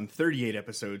you've done 38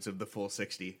 episodes of the full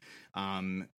 60.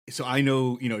 So I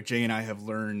know, Jay and I have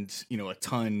learned, a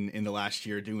ton in the last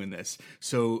year doing this.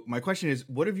 So my question is,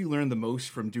 what have you learned the most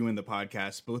from doing the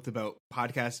podcast, both about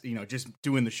podcast, just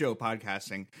doing the show,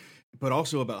 podcasting, but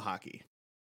also about hockey?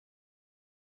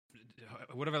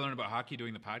 What have I learned about hockey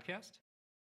doing the podcast?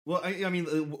 Well, I mean,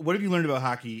 what have you learned about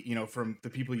hockey, from the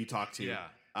people you talk to? Yeah.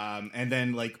 And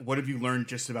then, like, what have you learned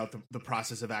just about the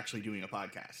process of actually doing a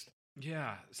podcast?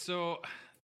 Yeah, so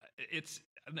it's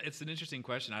an interesting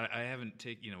question. I haven't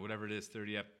taken, whatever it is,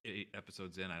 38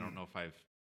 episodes in. I don't know if I've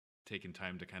taken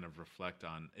time to kind of reflect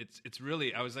on. It's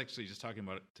really. I was actually just talking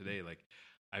about it today. Like,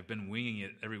 I've been winging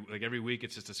it every week.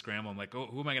 It's just a scramble. I'm like, oh,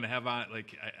 who am I going to have on?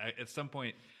 Like, I at some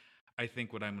point, I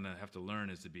think what I'm going to have to learn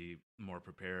is to be more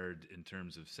prepared in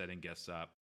terms of setting guests up,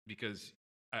 because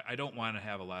I don't want to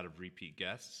have a lot of repeat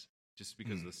guests just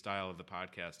because the style of the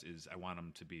podcast is I want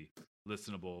them to be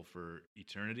listenable for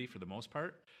eternity for the most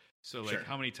part. So like,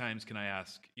 how many times can I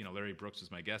ask, Larry Brooks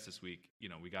was my guest this week.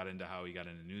 We got into how he got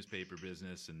into newspaper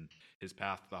business and his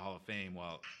path to the Hall of Fame.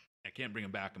 Well, I can't bring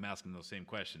him back. I'm asking those same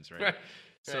questions, right?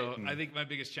 So I think my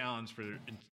biggest challenge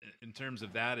in terms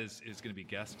of that is going to be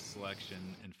guest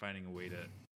selection and finding a way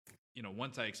to,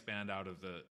 once I expand out of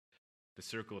the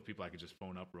circle of people I could just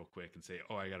phone up real quick and say,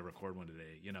 oh, I got to record one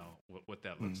today, what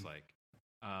that looks like.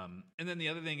 And then the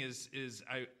other thing is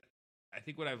I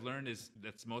think what I've learned is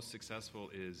that's most successful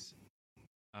is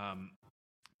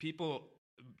people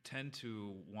tend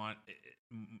to want,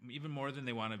 even more than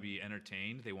they want to be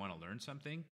entertained, they want to learn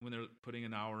something when they're putting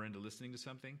an hour into listening to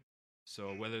something.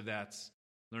 So whether that's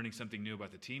learning something new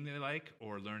about the team they like,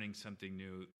 or learning something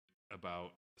new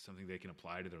about something they can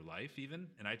apply to their life even.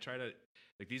 And I try to,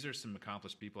 like, these are some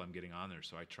accomplished people I'm getting on there,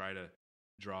 so I try to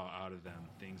draw out of them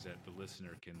things that the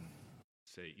listener can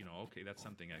say, you know, okay, that's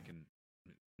something I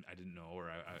didn't know, or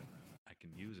I can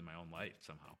use in my own life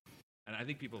somehow. And I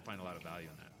think people find a lot of value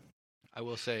in that. I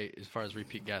will say, as far as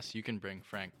repeat guests, you can bring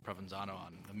Frank Provenzano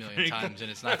on a million times, and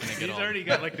it's not going to get He's old. already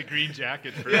got like the green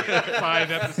jacket for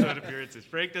 5 episode appearances.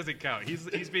 Frank doesn't count.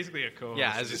 He's basically a co-host.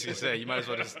 Yeah, I was just going to say, you might as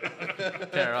well just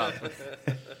pair up.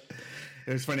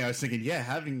 It was funny. I was thinking,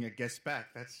 having a guest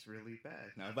back, that's really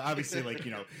bad. No, but obviously, like,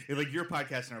 you know, like your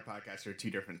podcast and our podcast are two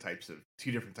different types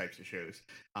of shows.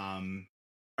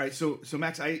 All right, so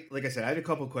Max, like I said, I had a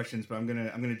couple of questions, but I'm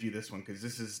gonna do this one because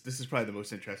this is probably the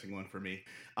most interesting one for me.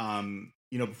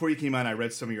 You know, before you came on, I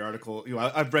read some of your article. You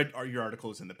know, I've read your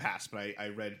articles in the past, but I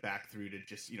read back through to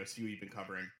just, you know, see what you've been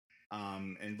covering,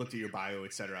 and looked at your bio,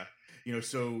 etc. You know,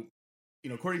 so, you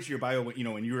know, according to your bio, you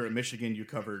know, when you were at Michigan, you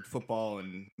covered football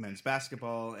and men's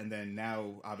basketball, and then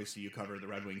now obviously you cover the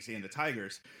Red Wings and the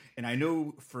Tigers. And I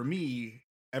know for me,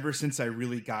 ever since I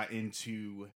really got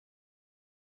into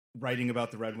writing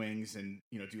about the Red Wings and,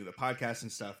 you know, doing the podcast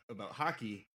and stuff about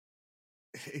hockey,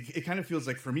 it kind of feels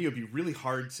like for me it would be really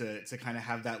hard to kind of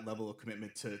have that level of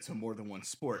commitment to more than one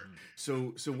sport.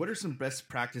 So what are some best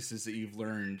practices that you've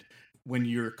learned when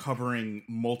you're covering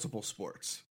multiple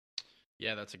sports?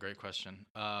 Yeah, that's a great question.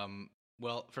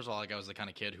 Well, first of all, like, I was the kind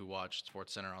of kid who watched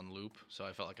SportsCenter on loop, so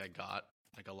I felt like I got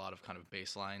like a lot of kind of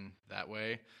baseline that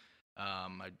way,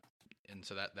 and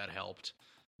so that helped.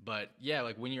 But yeah,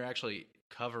 like when you're actually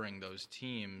covering those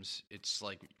teams, it's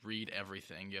like read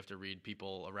everything. You have to read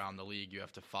people around the league. You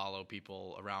have to follow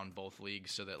people around both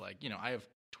leagues, so that, like, you know, I have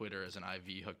Twitter as an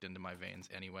IV hooked into my veins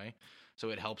anyway, so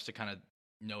it helps to kind of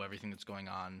know everything that's going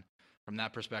on from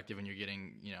that perspective, and you're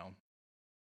getting, you know,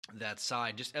 that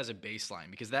side just as a baseline,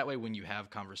 because that way when you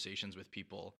have conversations with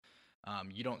people,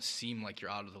 you don't seem like you're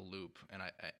out of the loop. And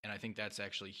I think that's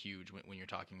actually huge when you're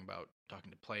talking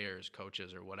to players,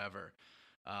 coaches, or whatever.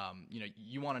 You know,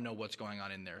 you want to know what's going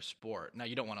on in their sport. Now,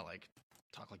 you don't want to like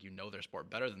talk like you know their sport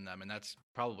better than them, and that's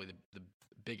probably the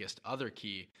biggest other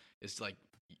key is, like,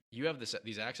 you have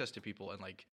these access to people, and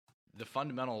like the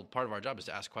fundamental part of our job is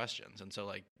to ask questions. And so,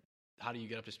 like, how do you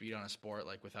get up to speed on a sport,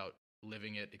 like, without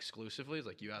living it exclusively? It's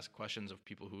like you ask questions of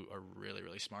people who are really,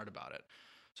 really smart about it.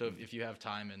 So if you have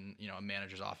time in, you know, a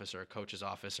manager's office or a coach's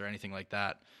office or anything like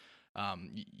that,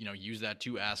 you know, use that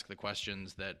to ask the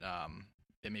questions that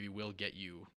that maybe will get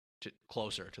you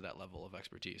closer to that level of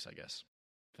expertise, I guess,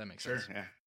 if that makes sense. Yeah.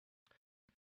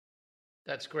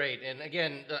 That's great. And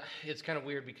again, it's kind of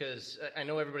weird because I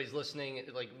know everybody's listening.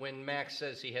 Like, when Max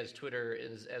says he has Twitter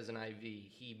as an IV,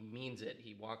 he means it.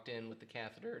 He walked in with the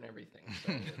catheter and everything.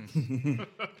 So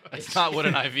It's not what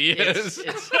an IV is.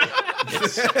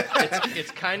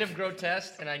 It's kind of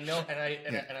grotesque, and I know,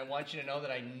 and I want you to know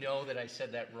that I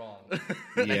said that wrong.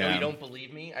 I know you don't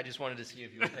believe me. I just wanted to see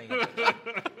if you were paying attention.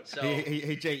 So,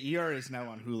 Hey, Jay, ER is now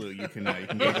on Hulu. You can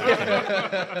go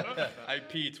back.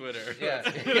 IP Twitter.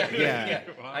 Yeah.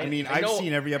 I mean, I've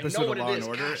seen every episode of Law and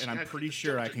Order, Gosh, and I'm pretty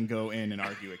sure I can go in and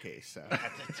argue a case. So.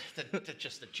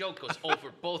 Just the joke goes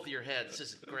over both of your heads.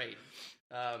 This is great.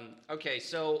 Okay,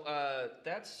 so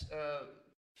that's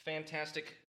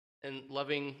fantastic and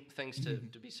loving things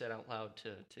to be said out loud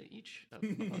to each of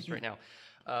us right now.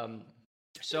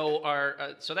 So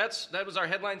that was our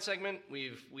headline segment.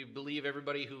 We believe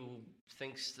everybody who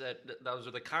thinks that those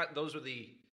are the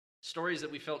stories that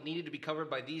we felt needed to be covered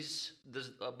by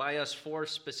us four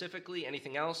specifically.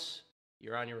 Anything else,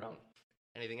 you're on your own.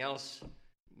 Anything else,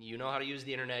 you know how to use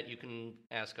the internet. You can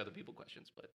ask other people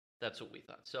questions, but that's what we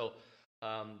thought. So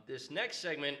this next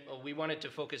segment, we wanted to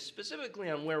focus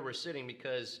specifically on where we're sitting,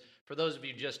 because for those of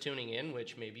you just tuning in,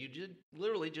 which maybe you did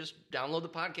literally just download the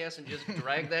podcast and just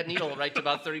drag that needle right to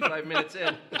about 35 minutes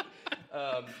in.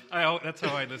 That's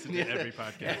how I listen to every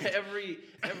podcast. Every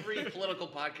political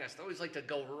podcast, I always like to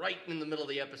go right in the middle of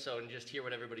the episode and just hear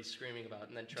what everybody's screaming about,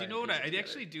 and then try. Do you know what? I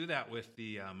actually do that with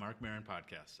the Mark Maron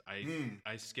podcast.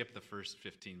 I skip the first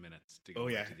 15 minutes to go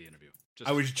to the interview.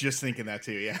 I was just thinking that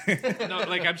too. Yeah. No,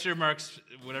 like, I'm sure Mark's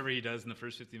whatever he does in the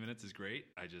first 15 minutes is great.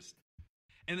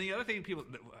 And the other thing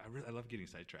I love getting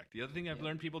sidetracked. The other thing I've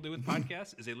learned people do with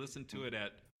podcasts is they listen to it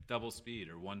at double speed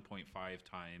or 1.5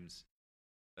 times.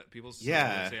 People say,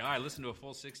 I listen to a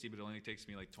full 60, but it only takes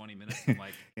me like 20 minutes. I'm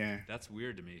like, that's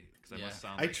weird to me, because I must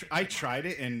sound like... I tried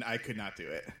it, and I could not do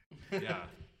it. Yeah.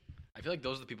 I feel like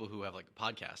those are the people who have, like, a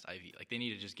podcast IV. Like, they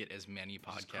need to just get as many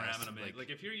podcasts. Like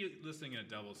if you're listening at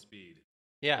double speed,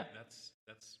 Yeah. That's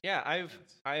Yeah,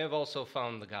 intense. I have also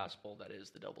found the gospel that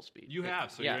is the double speed. You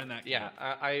have, so yeah, you're in that Yeah,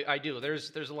 camp. I do.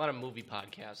 There's a lot of movie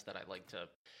podcasts that I like to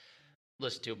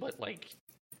listen to, but like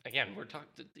again, we're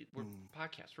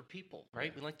podcasts for people,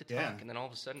 right? We like to talk, Yeah. and then all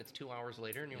of a sudden it's 2 hours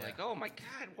later, and you're Yeah. like, oh my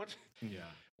god, what? Yeah.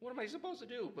 What am I supposed to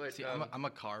do? But See, I'm a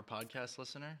car podcast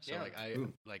listener, so Yeah.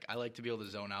 I like to be able to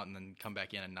zone out and then come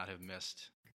back in and not have missed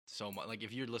so much. Like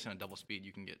if you're listening at double speed,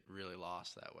 you can get really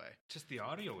lost that way. Just the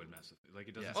audio would mess with it. Like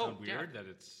it doesn't Yeah. sound Oh, yeah. weird that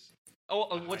it's.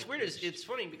 what's weird is high-pitched. it's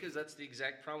funny because that's the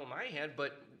exact problem I had.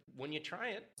 But when you try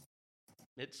it,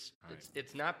 it's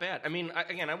not bad. I mean,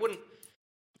 I wouldn't.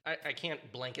 I can't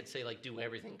blanket say like do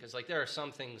everything because like there are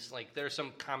some things like there are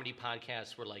some comedy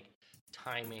podcasts where like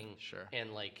timing Sure.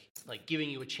 and like giving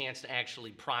you a chance to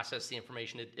actually process the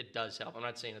information it does help. I'm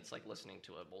not saying it's like listening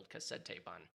to an old cassette tape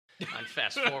on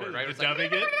fast forward, right? It's like,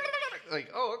 Dubbing it? like,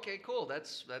 oh, okay, cool.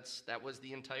 That was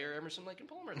the entire Emerson, Lake and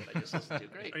Palmer that I just listened to.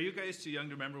 Great. Are you guys too young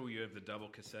to remember when you have the double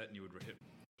cassette and you would hit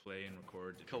play and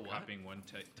record if you're What? copying one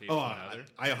tape Oh, to another?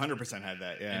 I 100% had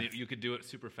that. Yeah. And you could do it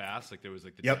super fast. Like there was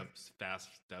like the Yep. fast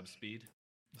dub speed.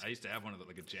 I used to have one of the,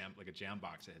 like a jam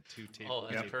box that had two tape. Oh,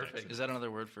 that's tape perfect. decks. Is that another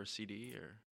word for CD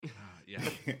or? Yeah,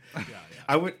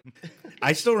 yeah.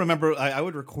 I still remember I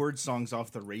would record songs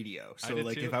off the radio. I So did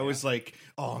like too, if I was like,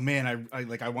 oh man,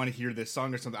 I want to hear this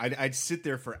song or something, I'd sit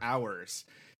there for hours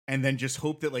and then just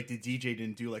hope that like the DJ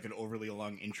didn't do like an overly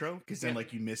long intro because then Yeah.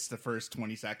 like you missed the first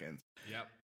 20 seconds. Yep.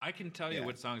 I can tell you Yeah.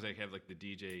 what songs I have like the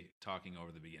DJ talking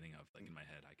over the beginning of, like in my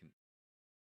head.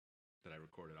 That I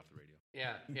recorded off the radio.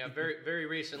 Yeah. Very, very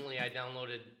recently, I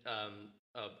downloaded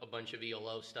a bunch of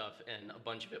ELO stuff, and a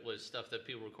bunch of it was stuff that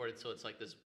people recorded. So it's like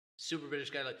this super British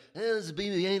guy, like, hey, this is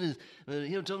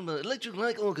BB-8, talking about Electric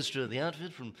Light Orchestra, the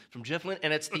outfit from Jeff Lynne,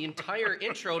 and it's the entire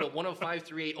intro to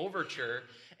 105.38 Overture,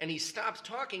 and he stops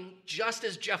talking just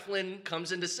as Jeff Lynne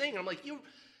comes in to sing. I'm like,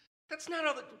 that's not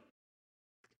all the...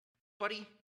 Buddy,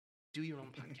 do your own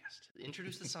podcast.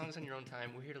 Introduce the songs on your own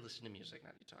time. We're here to listen to music,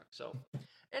 not to talk. So,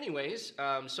 anyways,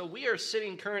 so we are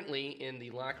sitting currently in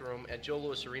the locker room at Joe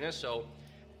Louis Arena. So,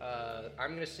 I'm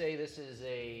going to say this is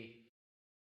a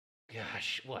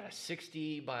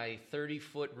 60 by 30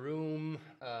 foot room.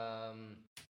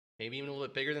 Maybe even a little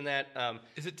bit bigger than that.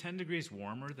 Is it 10 degrees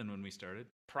warmer than when we started?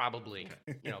 Probably,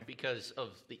 because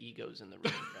of the egos in the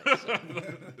room.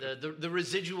 Right? So the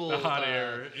residual The hot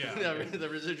air, yeah. the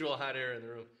residual hot air in the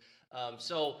room.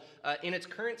 So in its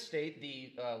current state,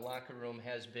 the locker room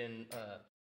has been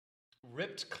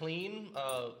ripped clean,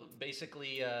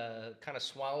 basically kind of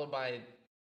swallowed by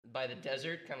the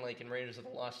desert, kind of like in Raiders of the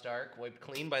Lost Ark, wiped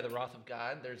clean by the wrath of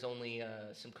God. There's only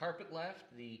some carpet left.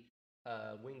 The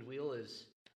winged wheel is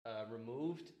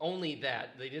removed. Only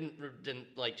that they didn't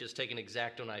like just take an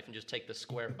X-Acto knife and just take the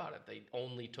square about it. They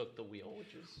only took the wheel,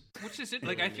 Which is it?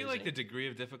 Like I feel like the degree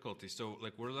of difficulty. So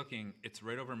like we're looking, it's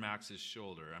right over Max's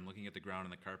shoulder. I'm looking at the ground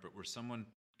and the carpet where someone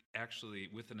actually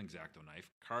with an X-Acto knife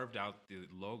carved out the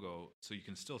logo so you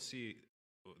can still see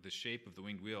the shape of the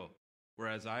winged wheel.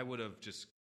 Whereas I would have just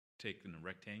taken a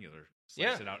rectangular,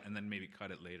 slice it out, and then maybe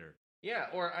cut it later. Yeah,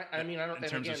 or I mean, I don't. In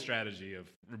terms of strategy of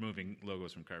removing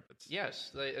logos from carpets.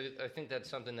 Yes, I think that's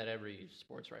something that every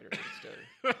sports writer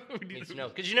needs to know,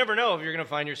 because you never know if you're going to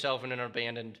find yourself in an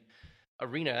abandoned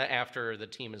arena after the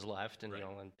team is left, and Right.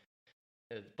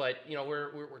 but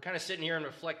we're kind of sitting here and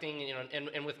reflecting,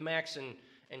 and with Max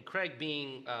and Craig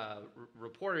being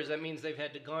reporters, that means they've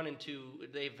had to go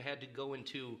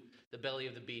into the belly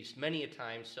of the beast many a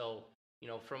time. So.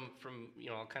 From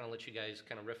I'll kind of let you guys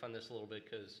kind of riff on this a little bit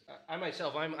because I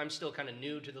myself, I'm still kind of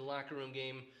new to the locker room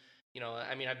game.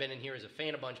 I mean, I've been in here as a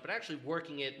fan a bunch, but actually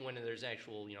working it when there's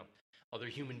actual, other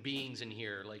human beings in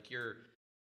here. Like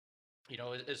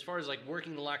as far as like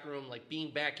working the locker room, like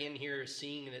being back in here,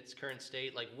 seeing in its current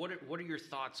state, like what are your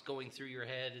thoughts going through your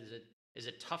head? Is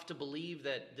it tough to believe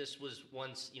that this was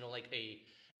once, like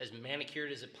as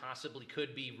manicured as it possibly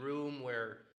could be room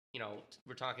where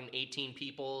we're talking 18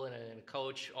 people and a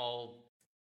coach, all,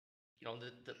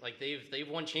 like they've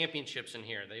won championships in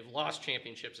here. They've lost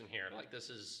championships in here. Like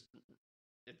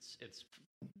it's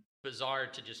bizarre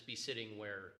to just be sitting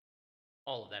where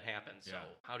all of that happens. So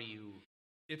how do you?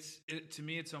 To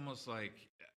me, it's almost like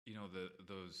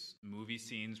those movie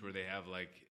scenes where they have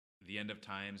like the end of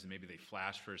times and maybe they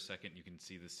flash for a second. You can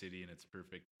see the city in its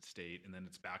perfect state, and then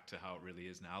it's back to how it really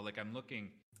is now. Like I'm looking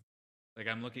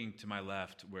to my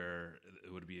left where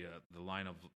it would be the line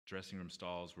of dressing room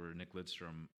stalls where Nick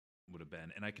Lidstrom would have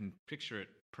been. And I can picture it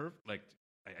like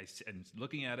I'm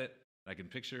looking at it. I can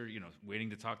picture, waiting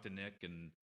to talk to Nick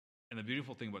and And the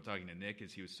beautiful thing about talking to Nick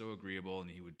is he was so agreeable,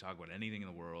 and he would talk about anything in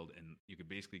the world, and you could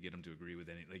basically get him to agree with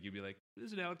any. Like you'd be like,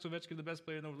 "Isn't Alex Ovechkin the best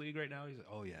player in the league right now?" He's like,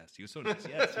 "Oh yes." He was so nice.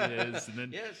 Yes, he is. And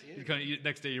then Yes, he is.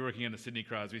 next day you're working on the Sidney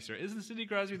Crosby story. Isn't Sidney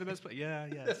Crosby the best player? Yeah,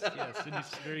 yes. Sidney's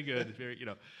very good. Very,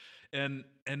 and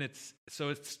it's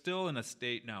still in a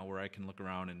state now where I can look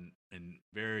around and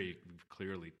very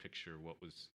clearly picture what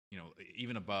was,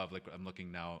 even above. Like I'm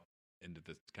looking now into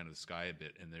the kind of the sky a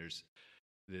bit, and there's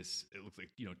this, it looks like,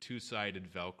 two-sided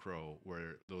Velcro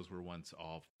where those were once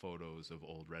all photos of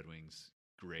old Red Wings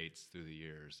greats through the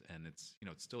years. And it's,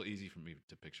 it's still easy for me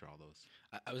to picture all those.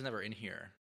 I was never in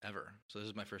here ever. So this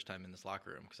is my first time in this locker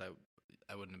room because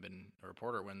I wouldn't have been a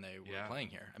reporter when they were playing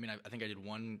here. I mean, I think I did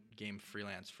one game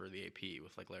freelance for the AP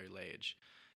with like Larry Lage,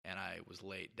 and I was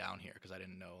late down here because I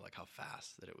didn't know like how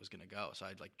fast that it was going to go. So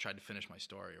I like tried to finish my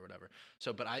story or whatever.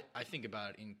 So, but I think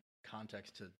about it in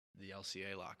context to the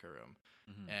LCA locker room.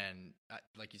 And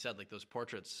like you said, like those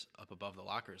portraits up above the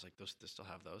lockers, like those, they still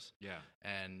have those. Yeah.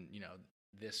 And,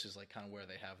 this is like kind of where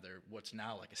they have their, what's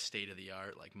now like a state of the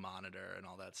art, like monitor and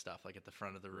all that stuff, like at the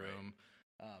front of the room.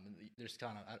 And there's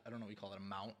kind of, I don't know what you call it, a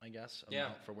mount, I guess. A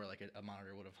mount for where like a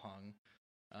monitor would have hung.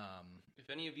 If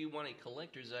any of you want a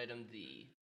collector's item, the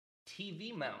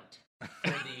TV mount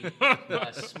for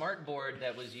the smart board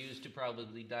that was used to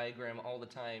probably diagram all the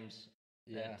times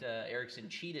that Erickson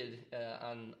cheated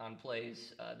on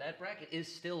plays, that bracket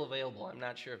is still available. I'm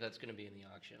not sure if that's going to be in the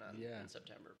auction in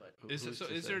September, but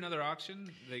Is there another auction?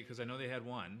 Because I know they had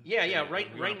one. Yeah. Right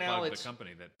now plug it's the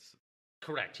company that's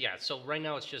correct. Yeah. So right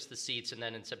now it's just the seats, and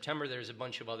then in September there's a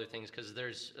bunch of other things because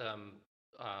there's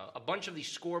a bunch of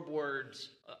these scoreboards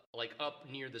like up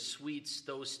near the suites.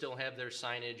 Those still have their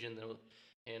signage and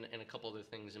a couple other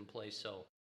things in place. So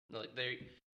like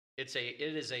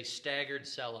it is a staggered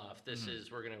sell-off. This is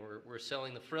we're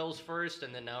selling the frills first,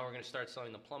 and then now we're gonna start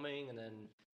selling the plumbing, and then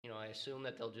I assume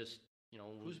that they'll just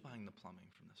Who's buying the plumbing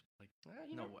from this? Like,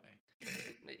 no way.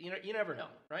 You never know,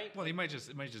 right? well, it might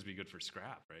just be good for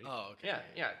scrap, right? Oh, okay.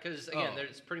 Yeah. Because again,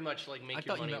 there's pretty much like make I your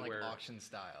thought money you meant where like auction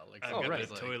style. Like, I've got right.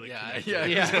 the toilet. Yeah, connector.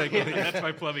 yeah, Exactly. That's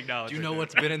my plumbing knowledge. Do you right know there.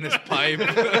 what's been in this pipe?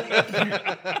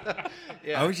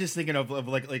 I was just thinking of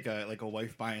like a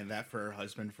wife buying that for her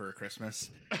husband for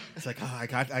Christmas. It's like, oh, I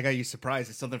got you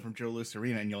surprised. It's something from Joe Louis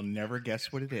Arena, and you'll never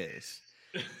guess what it is.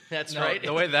 That's No, right.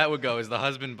 the way that would go is the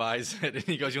husband buys it, and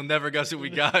he goes, "You'll never guess what we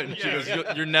got." And she goes,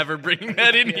 "You're never bringing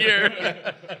that in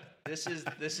here." This is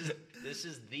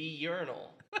the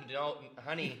urinal. No,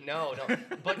 honey, no.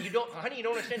 But you don't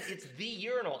understand. It's the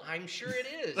urinal. I'm sure it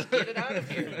is. Get it out of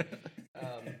here.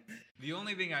 The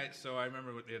only thing I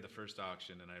remember they had the first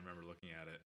auction, and I remember looking at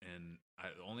it, and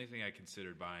the only thing I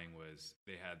considered buying was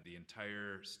they had the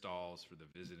entire stalls for the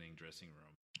visiting dressing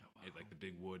room, like the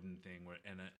big wooden thing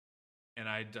and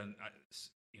I'd done,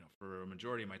 for a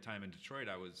majority of my time in Detroit,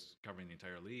 I was covering the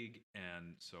entire league,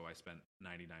 and so I spent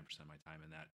 99% of my time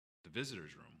in the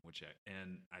visitors room,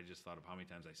 and I just thought of how many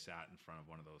times I sat in front of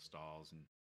one of those stalls, and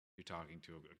you're talking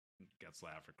to a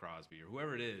Getzlaff or Crosby or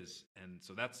whoever it is, and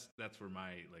so that's where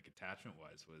my like attachment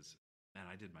was, man,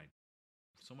 I did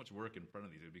so much work in front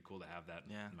of these. It would be cool to have that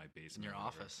in my basement, in your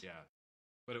or whatever. office. Yeah,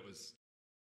 but it was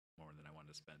more than I wanted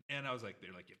to spend. And I was like,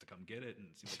 they're like, you have to come get it, and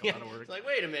it seems like a lot of work. It's like,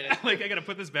 wait a minute. Like, I got to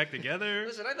put this back together.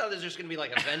 Listen, I thought this was just going to be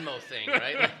like a Venmo thing,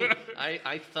 right? Like,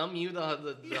 I thumb you the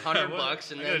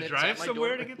 $100, and I then gotta it's drive at my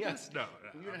somewhere door. to get Yeah. this. No,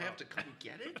 You're going to have to come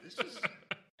get it? This is...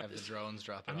 Have the drones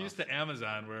drop it I'm off. used to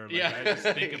Amazon, where like, Yeah. I just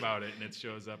think about it and it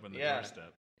shows up on the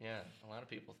doorstep. Yeah, a lot of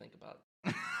people think about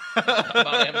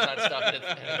Amazon stuff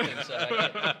and things. So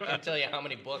I can't tell you how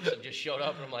many books have just showed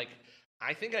up, and I'm like,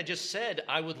 I think I just said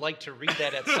I would like to read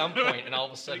that at some point, and all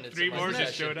of a sudden Like it's three in my more just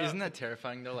possession. showed up. Isn't that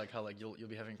terrifying though? Like how like you'll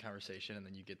be having a conversation and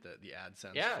then you get the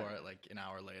AdSense for it like an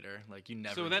hour later. Like you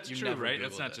never. So that's you true, never right?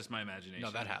 That's Googled not it. just my imagination. No,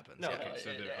 that happens. No, yeah.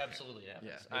 it absolutely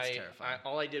happens. Yeah, it's terrifying.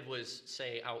 All I did was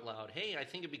say out loud, "Hey, I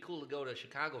think it'd be cool to go to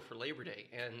Chicago for Labor Day,"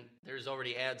 and there's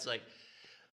already ads like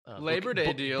Labor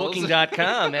Day deals.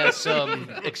 Booking.com has some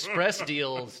express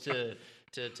deals to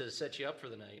set you up for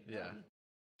the night. Yeah.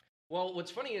 Well,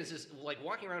 what's funny is like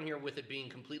walking around here with it being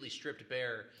completely stripped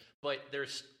bare, but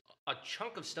there's a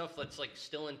chunk of stuff that's like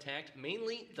still intact,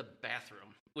 mainly the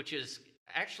bathroom, which is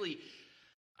actually,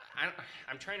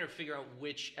 I'm trying to figure out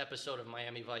which episode of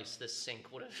Miami Vice this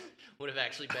sink would have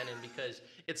actually been in, because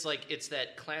it's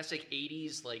that classic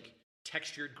 80s like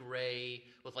textured gray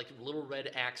with like little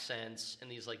red accents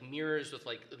and these like mirrors with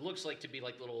like, it looks like to be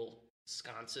like little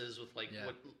sconces with like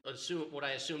what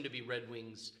I assume to be Red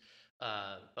Wings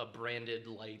branded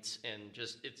lights, and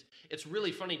just it's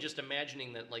really funny just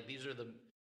imagining that like these are the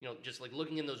just like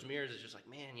looking in those mirrors, it's just like,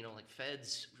 man, like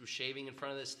Feds shaving in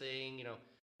front of this thing,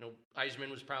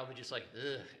 Eisman was probably just like,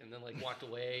 ugh, and then like walked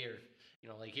away, or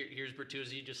like here's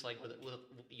Bertuzzi just like with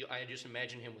I just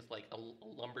imagine him with like a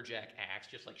lumberjack axe,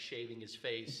 just like shaving his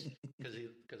face because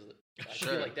I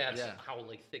feel like that's how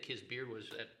like thick his beard was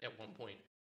at one point.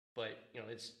 But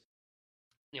it's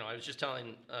I was just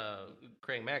telling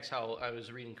Craig Max how I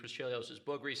was reading Chris Chelios'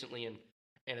 book recently, and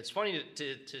it's funny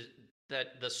to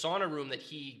that the sauna room that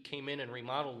he came in and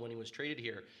remodeled when he was traded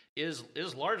here is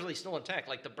largely still intact.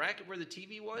 Like the bracket where the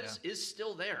TV was is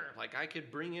still there. Like I could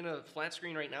bring in a flat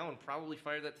screen right now and probably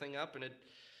fire that thing up, and it,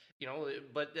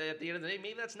 but at the end of the day,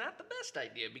 maybe that's not the best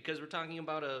idea because we're talking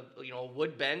about a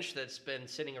wood bench that's been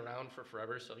sitting around for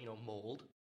forever. So mold,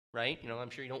 right? I'm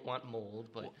sure you don't want mold,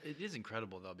 but it is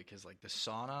incredible though because like the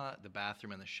sauna, the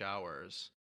bathroom, and the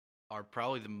showers are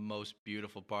probably the most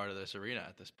beautiful part of this arena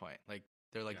at this point. Like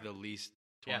they're like the least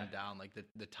torn down. Like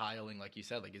the tiling, like you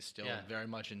said, like is still very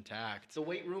much intact. The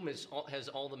weight room has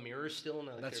all the mirrors still.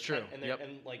 Like that's true.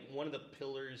 And like one of the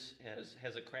pillars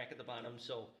has a crack at the bottom.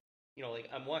 So like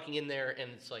I'm walking in there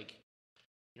and it's like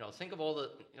think of all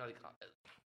the like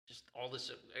just all this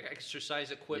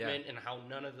exercise equipment and how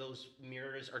none of those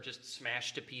mirrors are just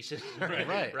smashed to pieces.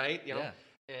 right.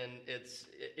 And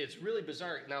it's really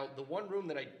bizarre. Now the one room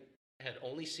that I had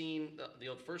only seen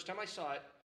the first time I saw it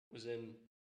was in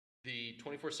the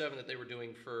 24/7 that they were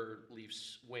doing for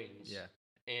Leafs wings. Yeah.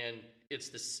 And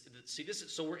it's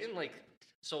so we're in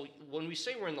so when we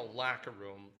say we're in the locker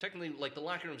room, technically like the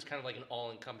locker room is kind of like an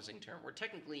all-encompassing term. We're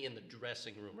technically in the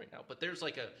dressing room right now, but there's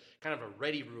like a kind of a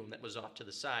ready room that was off to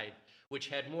the side, which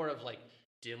had more of like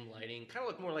dim lighting, kind of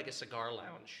looked more like a cigar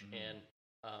lounge. Mm-hmm. And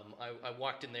I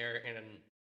walked in there and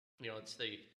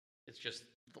it's just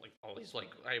like all these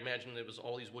I imagine it was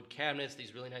all these wood cabinets,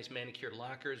 these really nice manicured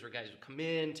lockers where guys would come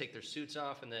in, take their suits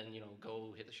off, and then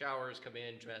go hit the showers, come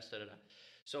in, dress, da da da.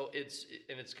 So it's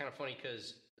kind of funny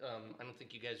because I don't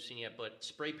think you guys have seen it yet, but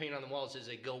spray paint on the walls is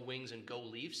a Go Wings and Go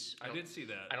Leafs. I did see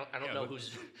that. I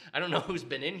don't know who's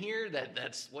been in here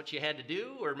that's what you had to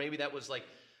do, or maybe that was like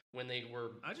when they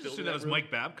were. I just assumed that was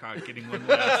Mike Babcock getting one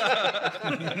last.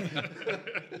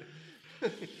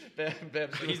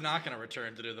 He's not going to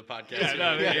return to do the podcast.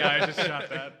 I just shot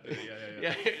that.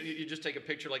 Yeah, you just take a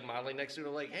picture like modeling next to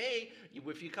him, like, hey,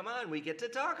 if you come on, we get to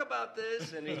talk about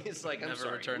this. And he's like, I'm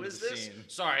sorry, who is this? Scene.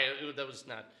 Sorry, that was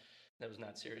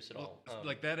not serious at all.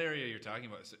 Like that area you're talking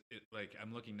about, like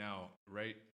I'm looking now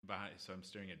right behind, so I'm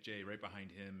staring at Jay. Right behind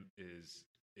him is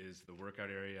the workout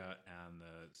area and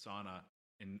the sauna,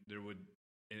 and there would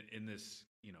in this,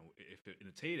 if in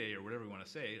its heyday or whatever you want to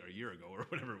say, or a year ago or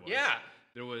whatever it was,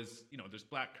 there was, there's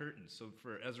black curtains. So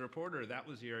as a reporter, that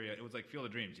was the area. It was like Field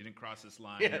of Dreams. You didn't cross this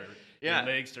line, or your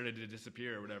legs started to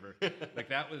disappear or whatever. Like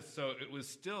that was so. It was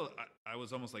still. I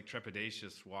was almost like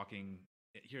trepidatious walking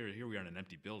here. Here we are in an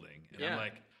empty building, and I'm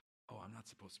like, oh, I'm not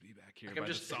supposed to be back here by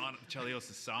the sauna,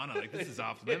 Chelios' sauna. Like this is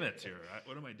off limits here.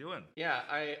 What am I doing? Yeah,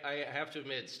 I have to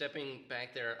admit, stepping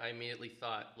back there, I immediately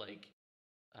thought like.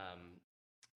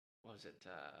 What was it?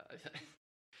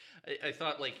 I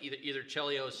thought like either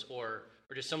Chelios or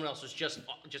just someone else was just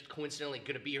coincidentally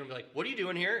going to be here and be like, "What are you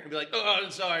doing here?" And be like, "Oh, I'm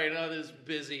sorry, no, this is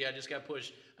busy. I just got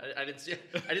pushed. I didn't see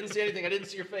anything. I didn't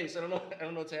see your face. I don't know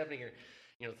what's happening here."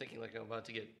 Thinking like I'm about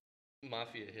to get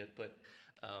mafia hit. But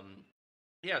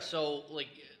so like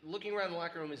looking around the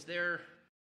locker room, is there?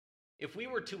 If we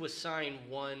were to assign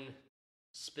one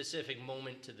specific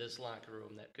moment to this locker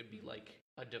room that could be like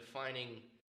a defining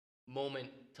moment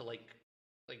to like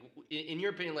in your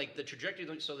opinion, like the trajectory.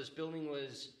 So this building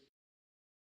was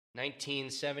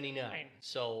 1979.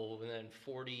 So then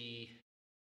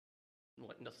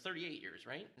 38 years,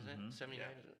 right? Is that 79? Yeah.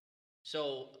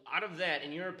 So out of that,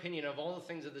 in your opinion, of all the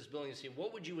things that this building has seen,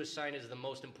 what would you assign as the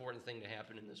most important thing to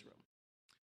happen in this room?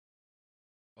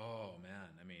 Oh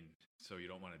man, I mean, so you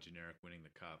don't want a generic winning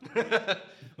the cup?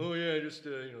 Oh yeah, I just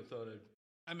thought I'd.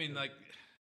 I mean, like.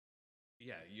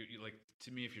 Yeah, you like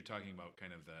to me if you're talking about kind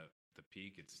of the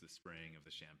peak, it's the spraying of the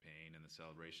champagne and the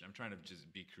celebration. I'm trying to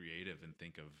just be creative and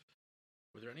think of.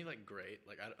 Were there any like great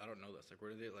I don't know this, like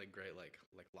were there like great like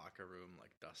locker room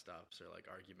like dust ups or like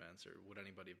arguments, or would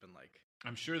anybody have been like?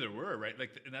 I'm sure there were, right?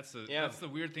 Like, and that's the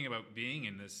weird thing about being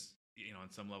in this,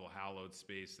 on some level hallowed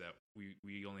space that we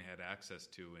only had access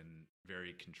to in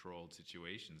very controlled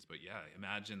situations. But yeah,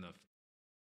 imagine I'm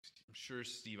sure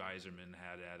Steve Yzerman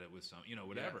had at it with some,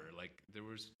 whatever. Yeah. Like there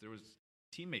was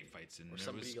teammate fights and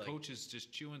there was coaches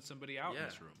just chewing somebody out in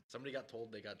this room. Somebody got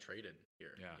told they got traded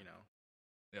here. Yeah.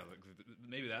 Yeah, like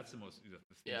maybe that's the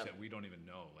things that we don't even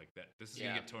know. Like that, this is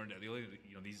gonna get torn down. The only,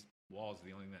 these walls are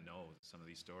the only thing that know some of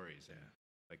these stories. Yeah.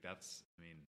 Like that's, I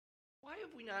mean. Why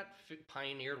have we not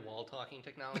pioneered wall talking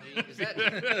technology? Is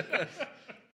that?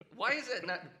 Why is that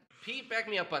not? Pete, back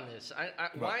me up on this.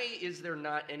 Why is there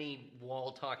not any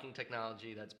wall talking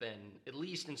technology that's been at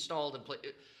least installed and play?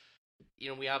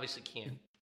 We obviously can't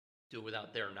do it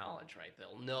without their knowledge, right?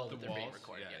 They'll know that they're being walls?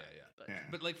 recorded. Yeah. But,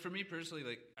 But like for me personally,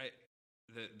 like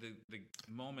the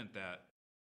moment that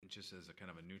just as a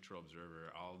kind of a neutral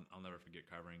observer, I'll never forget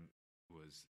covering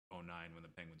was 2009 when the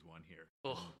Penguins won here.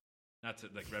 Oh. Not to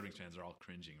like Red Wings fans are all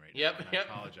cringing right Yep, now. And yep.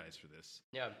 I apologize for this.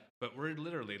 yeah, But we're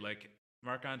literally like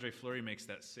Marc-Andre Fleury makes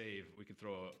that save. We could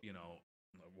throw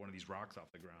one of these rocks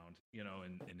off the ground,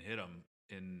 and hit him.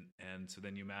 And so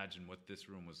then you imagine what this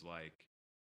room was like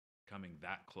coming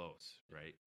that close,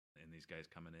 right? And these guys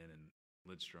coming in and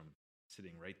Lidstrom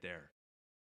sitting right there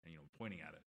and pointing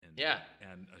at it. And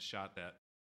and a shot that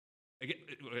again,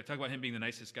 I talk about him being the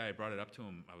nicest guy. I brought it up to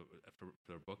him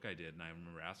for a book I did, and I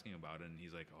remember asking about it, and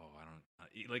he's like, "Oh, I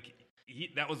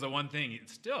don't that was the one thing.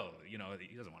 Still, he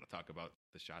doesn't want to talk about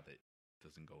the shot that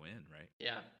doesn't go in, right?"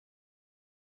 yeah.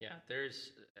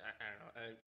 There's, I don't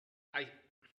know.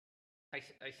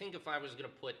 I think if I was going to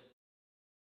put,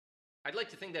 I'd like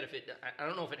to think that if it, I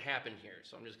don't know if it happened here,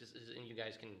 so I'm just, and you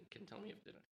guys can tell me if it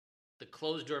didn't. The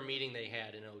closed door meeting they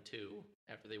had in 2002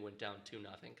 after they went down 2-0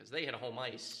 because they had home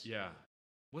ice. Yeah.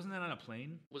 Wasn't that on a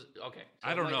plane? Was okay. So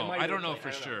I don't know. I don't know plane. for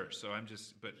I don't know. sure. So I'm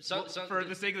just, but So- for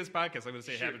the sake of this podcast, I'm going to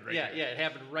say it happened right yeah, here. Yeah, it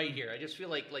happened right here. I just feel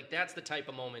like that's the type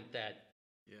of moment that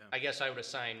I guess I would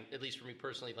assign, at least for me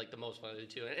personally, like the most value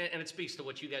to. And it speaks to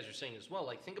what you guys are saying as well.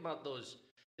 Like, think about those,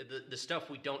 the stuff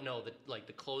we don't know, that like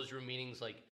the closed room meetings,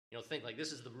 like, think like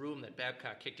this is the room that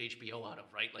Babcock kicked HBO out of,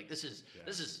 right? Like this is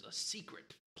a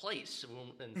secret place,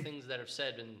 and things that are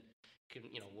said and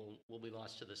will be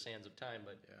lost to the sands of time.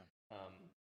 But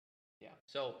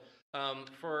So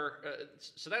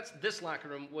so that's this locker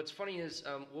room. What's funny is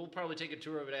we'll probably take a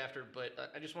tour of it after,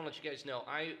 but I just want to let you guys know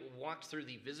I walked through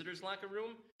the visitors' locker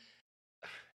room.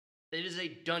 It is a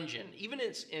dungeon, even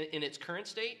in its current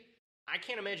state. I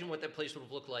can't imagine what that place would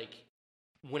have looked like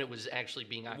when it was actually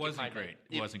being occupied.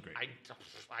 It wasn't great.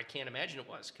 I can't imagine it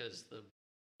was because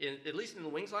at least in the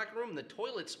Wings locker room, the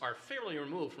toilets are fairly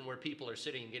removed from where people are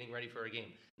sitting and getting ready for a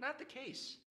game. Not the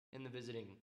case in the visiting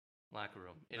locker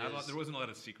room. There wasn't a lot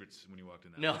of secrets when you walked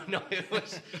in that. No, it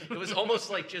was almost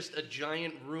like just a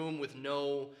giant room with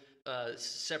no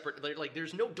separate. Like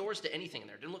there's no doors to anything in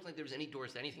there. It didn't look like there was any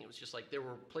doors to anything. It was just like there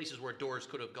were places where doors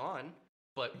could have gone,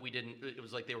 but we didn't. It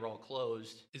was like they were all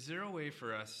closed. Is there a way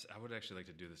for us? I would actually like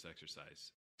to do this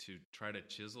exercise to try to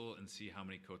chisel and see how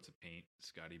many coats of paint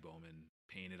Scotty Bowman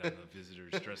painted on the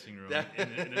visitors' dressing room in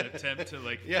an attempt to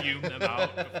fume them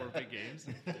out before big games.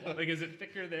 Like, is it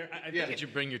thicker there? I think Did you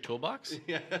bring your toolbox?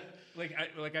 Yeah.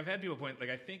 I've had people point. Like,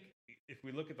 I think if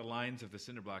we look at the lines of the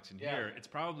cinder blocks in here, it's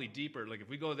probably deeper. Like, if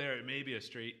we go there, it may be a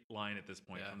straight line at this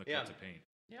point from the coats of paint.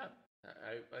 Yeah.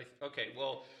 Okay.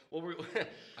 Well,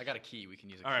 I got a key. We can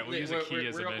use a key. All right, we'll use a key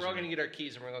as a measurement. We're all going to get our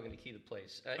keys, and we're all going to key the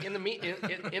place. In the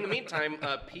meantime,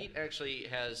 Pete actually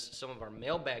has some of our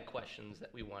mailbag questions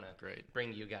that we want to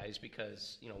bring to you guys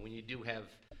because when you do have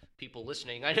people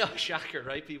listening, I know, shocker,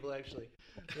 right? People actually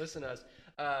listen to us.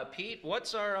 Pete,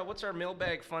 what's our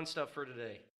mailbag fun stuff for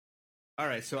today? All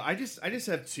right, so I just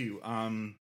have two.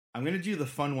 I'm going to do the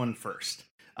fun one first,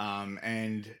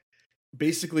 and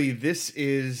basically, this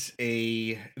is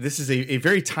a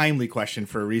very timely question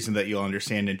for a reason that you'll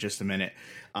understand in just a minute.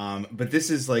 But this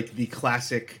is like the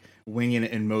classic Wingin'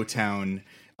 and Motown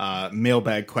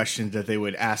mailbag question that they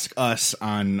would ask us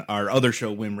on our other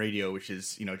show, Wim Radio, which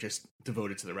is just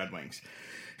devoted to the Red Wings.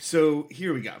 So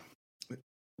here we go.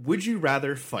 Would you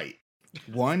rather fight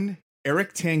 1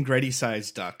 Eric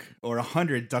Tangretti-sized duck or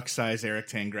 100 duck-sized Eric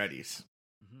Tangrettis?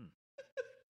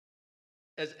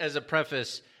 As a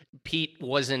preface, Pete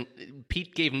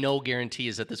gave no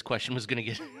guarantees that this question was going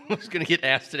to get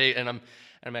asked today, and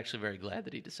I'm actually very glad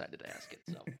that he decided to ask it.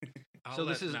 So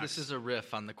this is a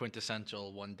riff on the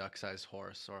quintessential 1 duck-sized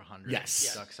horse or 100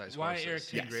 duck-sized why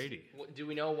horses. Eric Tangradi? Do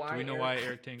we know why? Why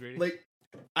Eric Tangradi? Like,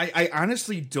 I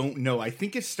honestly don't know. I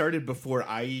think it started before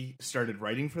I started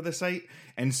writing for the site,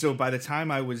 and so by the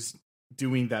time I was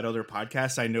doing that other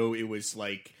podcast, I know it was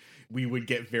like we would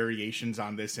get variations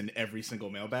on this in every single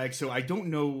mailbag. So I don't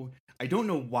know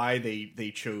why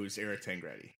they chose Eric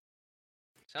Tangretti.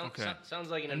 Sounds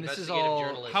like an And this is investigative all-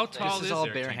 journalist. How thing. tall This is is all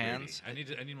Eric bare Tangradi? hands. I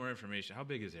need more information. How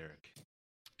big is Eric?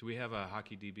 Do we have a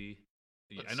hockey DB?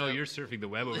 Let's, I know you're surfing the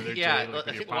web over there. Yeah, Jay,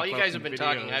 with your while you guys have been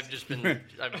pop-up talking,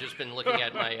 videos. I've just been looking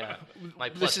at my my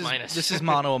plus minus. This is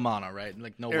mano a mano, right?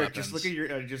 Like no Eric, weapons. just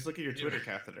look at your Twitter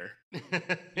catheter.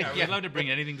 Yeah, we'd love to bring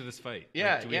anything to this fight.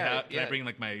 Yeah, Like, do we yeah, have, Can yeah. I bring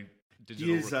like my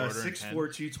digital He is recorder and 6'4", pen?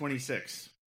 226.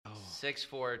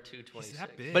 6'4", 226. He's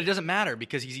that big. But it doesn't matter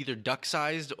because he's either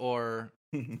duck-sized or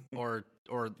all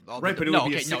Right, but it would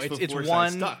be a 6'4" it's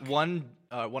sized duck.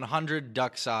 100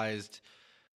 duck-sized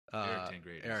Eric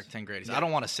Tangrades. Eric Tangrades. I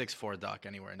don't want a 6'4" duck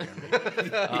anywhere near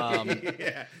me.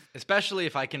 Yeah. Especially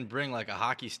if I can bring like a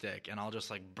hockey stick and I'll just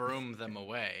like broom them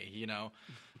away, you know.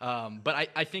 But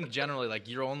I think generally like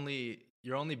your only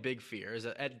big fear is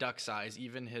that at duck size,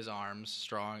 even his arms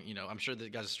strong, you know, I'm sure the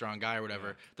guy's a strong guy or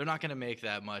whatever. They're not going to make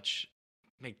that much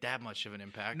of an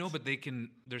impact. No, but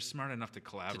they're smart enough to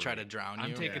collaborate. try to drown you?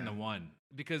 I'm taking Yeah. the one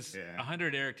because Yeah.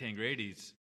 100 Eric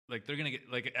Tangrades, like they're gonna get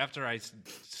like after I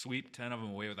sweep 10 of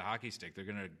them away with a hockey stick, they're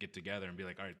gonna get together and be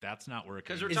like, all right, that's not working.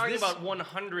 Because we're Is talking this- about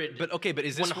 100. But okay, but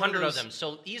is this 100 one of of them? those?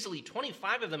 So easily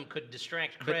 25 of them could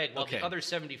distract Craig, while okay. the other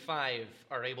 75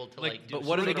 are able to like. do but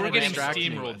what are they sort of gonna we're getting distract me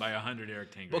steamrolled with? by 100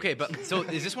 Eric Tangrades. Okay, but so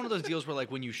is this one of those deals where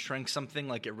like when you shrink something,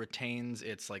 like it retains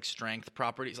its like strength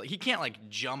properties? Like he can't like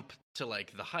jump to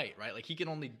like the height, right? Like he can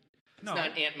only It's not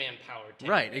Ant-Man power.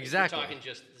 Right, exactly. We're talking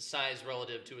just the size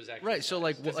relative to his actual. right. So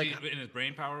like size. what, Does like and his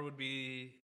brain power would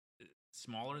be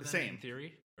smaller than Same. in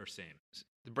theory or same?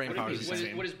 the brain Would power it is be- the would same.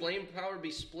 his- would his brain power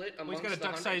be split Well, amongst he's got a the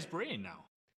 100? duck-sized brain now.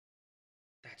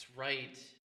 That's right.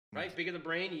 Right, bigger the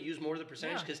brain, you use more of the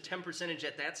percentage Yeah. because 10%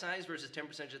 at that size versus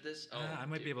 10% at this. Oh, I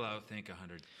might dude. be able to outthink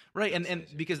 100. Right, and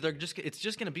duck-sized, yeah. because it's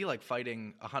just going to be like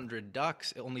fighting 100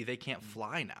 ducks, only they can't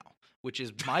fly now, which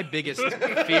is my biggest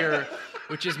fear.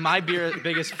 Which is my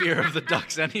biggest fear of the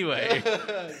ducks anyway,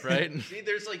 right? See,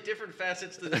 there's like different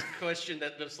facets to this question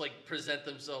that just like present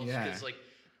themselves Yeah. because like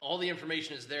all the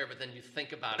information is there, but then you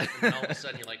think about it, and all of a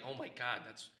sudden you're like, oh my god,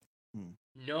 that's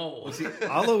no. See,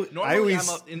 Normally, I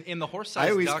always in the horse-sized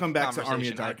I always duck come back to Army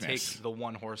conversation, of Darkness. I take the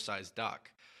one horse-sized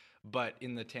duck, but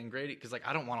in the Tangradi, because like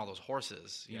I don't want all those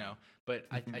horses, you know. But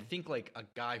I think like a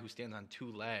guy who stands on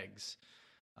two legs,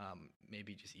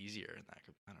 maybe just easier, and that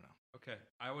could, I don't know. Okay,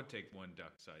 I would take one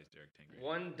duck-sized Eric Tangrades.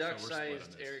 One So we're split on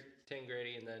duck-sized this. Eric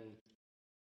Tangradi, and then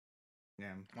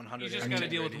 100. You just Eric got to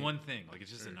deal with Tangradi. one thing. Like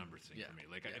it's just a number thing Yeah. for me.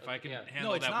 Like if I can Yeah.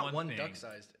 handle No, it's that not one thing,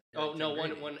 duck-sized. oh Eric no,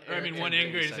 Tangradi. one. Or, I mean, Eric one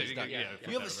Tangradi Tangradi. sized duck. Yeah, If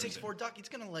you have a whatever. 6'4" duck, it's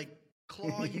gonna like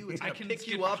claw you. It's I gonna can pick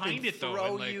skip you up behind and it, though, throw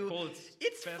and, like, you. pull its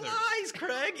It's feathers. flies,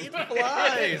 Craig. It's It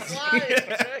flies. flies.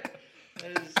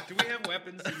 That is- Do we have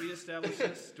weapons? Did we establish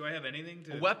this? Do I have anything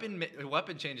to? A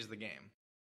weapon changes the game.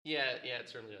 Yeah, it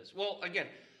certainly does. Well, again,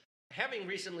 having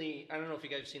recently, I don't know if you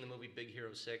guys have seen the movie Big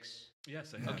Hero 6.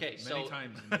 Yes, I have. Okay, many so-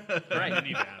 times. Right.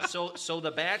 Many times. So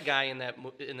the bad guy in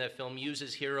that film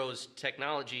uses Hero's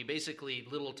technology, basically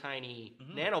little tiny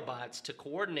nanobots, to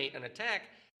coordinate an attack.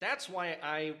 That's why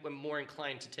I am more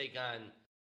inclined to take on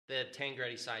the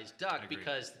Tangradi-sized duck Agreed.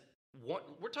 because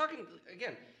we're talking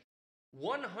again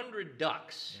 100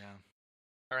 ducks. Yeah.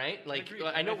 All right, like agree.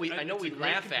 I know we it's a great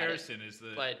laugh at it. comparison is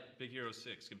the but- Big Hero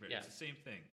 6 comparison. Yeah. It's the same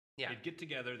thing. Yeah. They'd get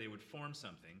together, they would form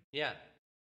something. Yeah.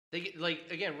 They get,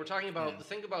 like again, we're talking about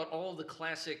think about all the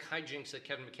classic hijinks that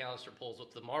Kevin McAllister pulls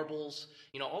with the marbles.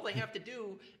 You know, all they have to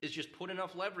do is just put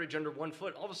enough leverage under one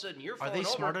foot. All of a sudden, you're Are falling they over.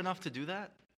 smart enough to do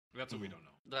that? That's what we don't know.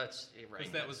 That's right.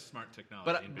 Because that was smart technology.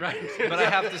 But in Big right, Hero 6. but I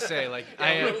have to say, like,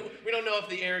 we don't know if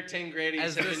the Eric Tangradis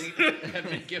As have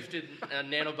been gifted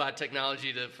nanobot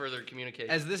technology to further communicate.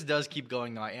 as this does keep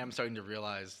going, though, I am starting to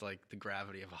realize like the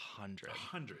gravity of 100.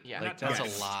 100. Yeah. Like Not that's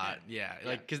ducks. a lot. Yeah,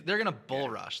 like because they're gonna bull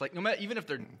rush. Like no matter even if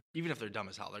they're dumb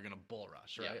as hell, they're gonna bull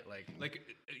rush, right? Like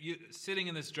you sitting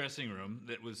in this dressing room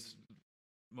that was,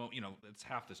 well, you know, it's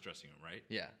half this dressing room, right?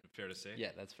 yeah, Fair to say. yeah,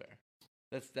 that's fair.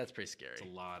 That's pretty scary. It's a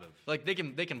lot of. Like they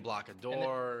can block a And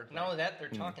door. not only that, they're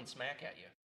talking smack at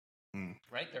you. Mm.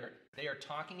 Right? They are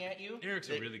talking at you. Eric's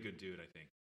They- a really good dude, I think.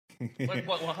 Like,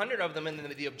 100 of them, and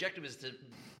then the objective is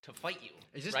to fight you.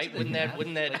 Is this right? to the Wouldn't death? that?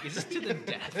 Wouldn't that? Like, is this to the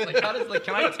death? Like how does like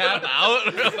can I tap out?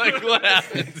 Like what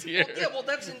happens here? Well, yeah, well,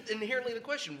 that's inherently the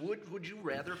question. Would you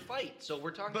rather fight? So we're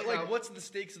talking But about. like, what's the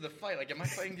stakes of the fight? Like, am I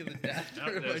fighting to the death?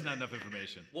 No, there's not enough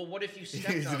information. Well, what if you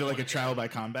stepped Is on it like one? a trial by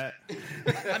combat?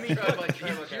 I mean, Try by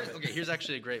camera. here's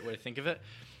actually a great way to think of it.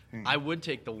 I would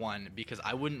take the one because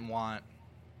I wouldn't want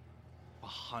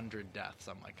 100 deaths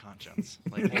on my conscience.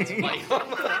 Like,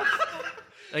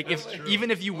 like if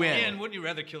even if you win, And wouldn't you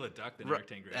rather kill a duck than Eric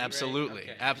Tangradi? absolutely,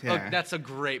 Okay. Yeah. that's a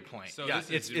great point. So yeah,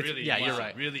 this is really yeah, easy, you're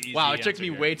right. really easy wow, it took answer me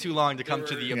here. way too long to come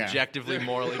to the Yeah. objectively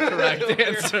morally correct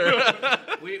answer.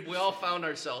 We all found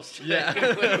ourselves today Yeah.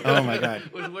 with, Oh my God.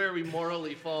 with where we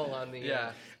morally fall on the.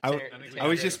 Yeah. I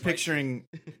was just picturing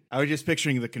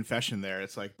the confession there.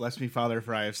 It's like, bless me, Father,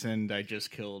 for I have sinned. I just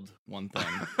killed one thing.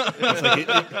 It's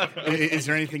like, is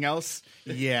there anything else?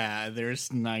 Yeah,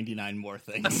 there's 99 more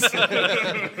things.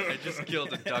 I just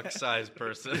killed a duck-sized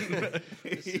person.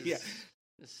 Yeah.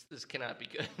 This cannot be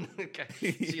good.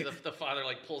 See the father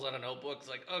like pulls out a notebook. It's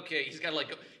like, okay, he's got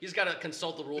to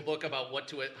consult the rule book about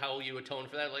how you atone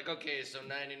for that. Like, okay, so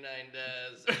 99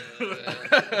 does.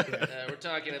 We're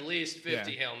talking at least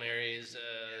 50 Hail Marys.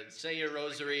 Say your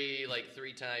rosary like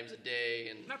 3 times a day,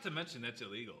 and Not to mention that's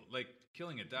illegal. Like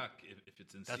killing a duck if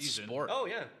it's in That's season. sport. oh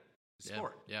yeah.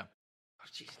 Sport. Yeah. Oh,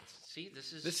 jeez. See,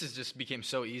 this is Just became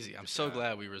so easy. I'm so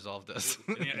glad we resolved this.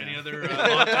 Any other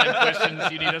long-time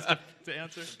questions you need us to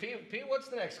answer? Pete, what's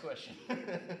the next question?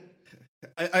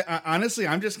 I honestly,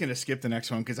 I'm just gonna skip the next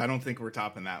one because I don't think we're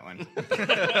topping that one.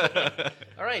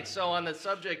 All right, so on the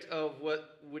subject of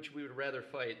which we would rather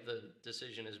fight, the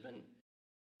decision has been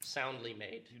soundly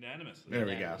made. Unanimously. There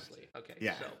we go. Unanimously. Okay,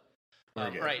 Yeah. so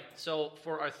We're good. right. So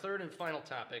for our third and final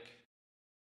topic,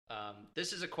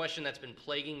 this is a question that's been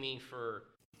plaguing me for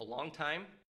a long time,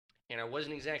 and I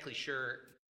wasn't exactly sure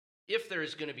if there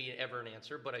is going to be ever an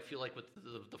answer, but I feel like with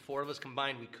the 4 of us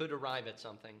combined, we could arrive at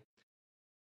something.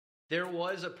 There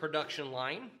was a production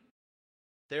line.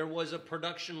 There was a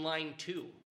production line 2.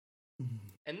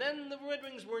 And then the Red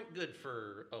Wings weren't good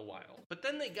for a while, but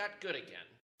then they got good again.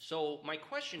 So my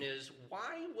question is,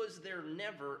 why was there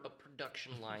never a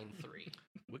production line 3?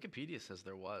 Wikipedia says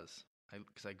there was.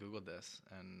 Because I Googled this,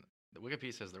 and the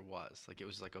Wikipedia says there was. Like, it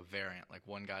was like a variant. Like,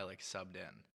 one guy, like, subbed in,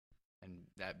 and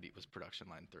that beat was production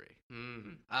line 3.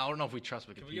 I don't know if we trust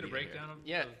Wikipedia. Can we get a breakdown of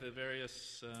the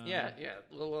various... Yeah.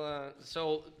 Well,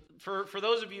 so for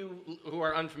those of you who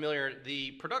are unfamiliar,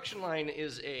 the production line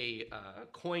is a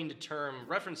coined term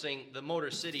referencing the Motor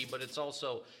City, but it's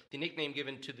also the nickname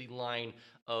given to the line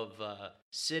of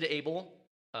Sid Abel,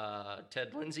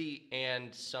 Ted Lindsay,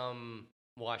 and some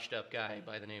washed-up guy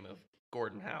by the name of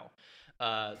Gordon Howe.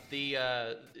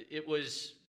 It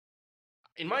was,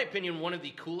 in my opinion, one of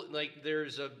the cool. Like, there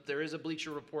is a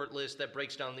Bleacher Report list that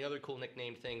breaks down the other cool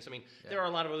nickname things. I mean, there are a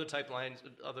lot of other type lines,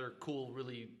 other cool,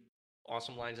 really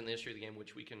awesome lines in the history of the game,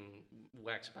 which we can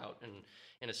wax about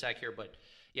in a sec here. But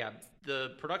yeah,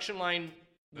 the production line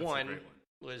That's a one. great one.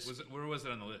 Where was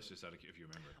it on the list? Just out of if you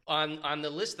remember. On the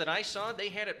list that I saw, they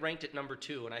had it ranked at number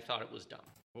 2, and I thought it was dumb.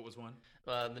 What was one?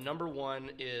 The number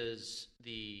 1 is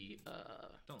the.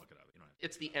 Don't look it up. You don't have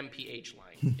It's the MPH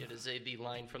line. It is the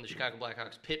line from the Chicago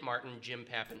Blackhawks: Pitt Martin, Jim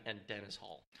Pappen, and Dennis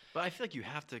Hall. But I feel like you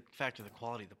have to factor the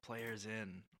quality of the players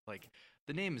in. Like,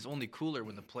 the name is only cooler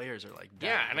when the players are like that.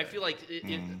 Yeah, and I good. feel like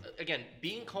again,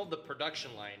 being called the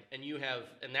production line, and you have,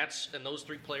 and those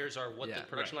 3 players are what the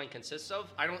production line consists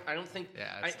of. I don't think.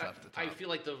 Yeah, it's tough to top. I feel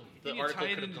like the Can you article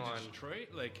tie it could have into gone. Detroit?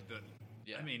 Like the.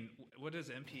 Yeah. I mean, what is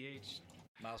MPH?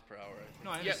 miles per hour.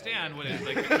 No, I understand what it is.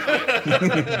 Like,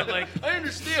 but like, I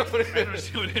understand what I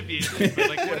understand what MPH is, but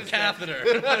like, what is Catheter.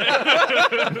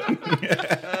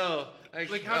 Oh,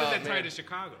 like, how did that tie to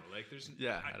Chicago? Like, there's.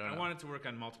 I don't know. I want it to work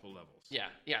on multiple levels. Yeah.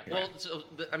 Well, so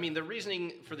the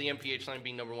reasoning for the MPH line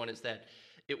being number 1 is that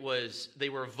they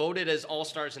were voted as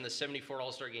all-stars in the '74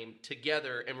 All-Star Game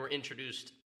together and were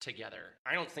introduced together.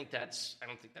 I don't think that's.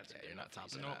 You're not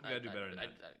topping No, that. we gotta do better than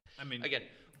that. I mean, Again,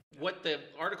 what the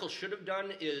article should have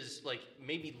done is like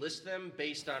maybe list them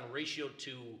based on ratio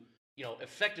to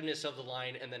effectiveness of the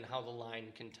line, and then how the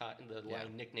line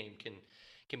line nickname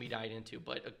can be tied into.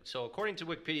 But so according to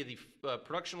Wikipedia, the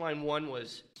production line 1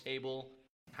 was Abel,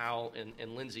 Howe,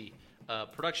 and Lindsay.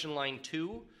 Production line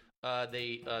 2,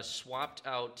 they swapped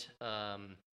out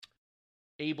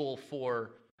Abel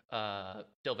for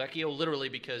Del Vecchio, literally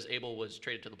because Abel was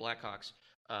traded to the Blackhawks.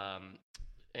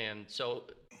 And so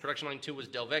production line 2 was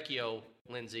Del Vecchio,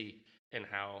 Lindsay, and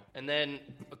Howe. And then,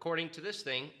 according to this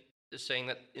thing, is saying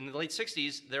that in the late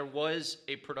 60s, there was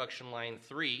a production line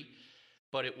 3,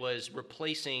 but it was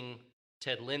replacing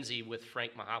Ted Lindsay with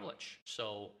Frank Mahavlich.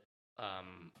 So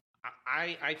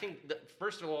I think that,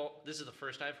 first of all, this is the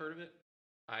first I've heard of it.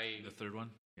 the third one.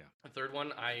 Yeah. The third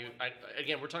one,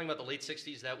 again, we're talking about the late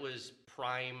 60s. That was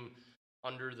prime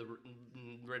under the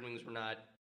Red Wings were not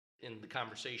in the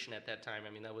conversation at that time.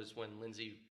 I mean, that was when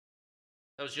Lindsay,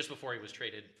 that was just before he was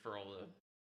traded for all the.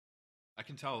 I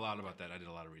can tell a lot about that. I did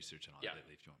a lot of research on it Yeah.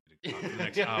 lately. If you want me to talk for the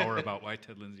next hour about why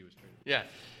Ted Lindsay was traded. Yeah.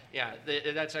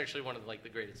 That's actually one of the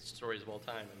greatest stories of all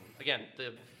time. And again,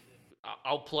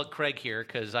 I'll plug Craig here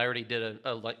because I already did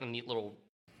a neat little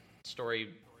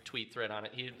story tweet thread on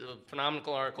it. He did a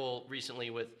phenomenal article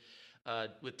recently with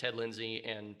Ted Lindsay,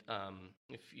 and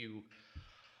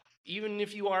even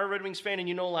if you are a Red Wings fan and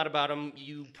you know a lot about him,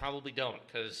 you probably don't,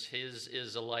 because his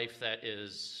is a life that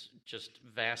is just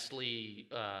vastly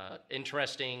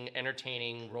interesting,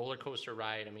 entertaining, roller coaster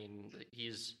ride. I mean,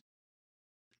 he's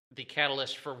the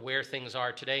catalyst for where things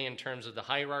are today in terms of the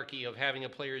hierarchy of having a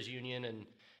players' union and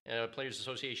a players'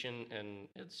 association, and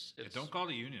it's Don't call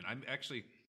it a union. I'm actually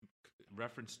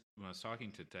referenced when I was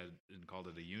talking to Ted and called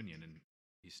it a union, and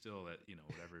he's still at,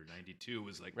 whatever, 92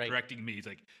 was like Right. correcting me. He's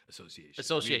like, association.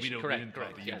 Association, We don't correct, even call it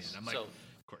correct, a union. yes. I'm like, So-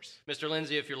 of course. Mr.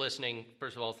 Lindsay, if you're listening,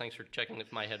 first of all, thanks for checking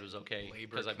if my head was okay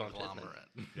Labor because I bumped it. conglomerate.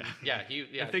 Yeah.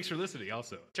 And thanks for listening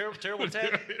also. Terrible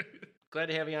Ted. Glad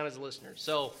to have you on as a listener.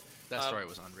 So That story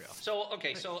was unreal.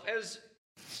 So as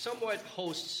somewhat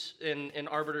hosts and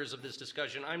arbiters of this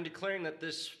discussion, I'm declaring that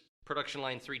this production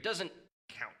line 3 doesn't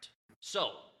count.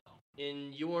 So,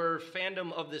 in your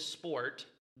fandom of this sport,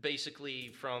 basically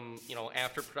from,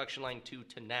 after production line 2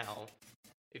 to now,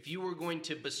 if you were going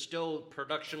to bestow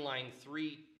production line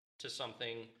 3 to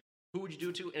something, who would you do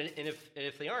it to? And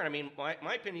if they aren't, I mean,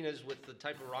 my opinion is with the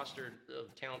type of roster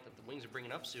of talent that the Wings are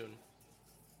bringing up soon,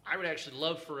 I would actually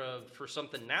love for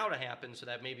something now to happen so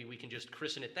that maybe we can just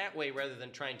christen it that way rather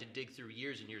than trying to dig through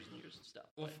years and years and years and stuff.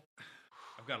 Well,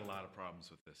 I've got a lot of problems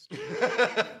with this.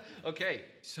 Okay,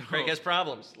 So- Craig has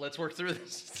problems. Let's work through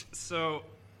this. So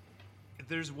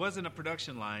there wasn't a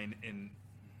production line in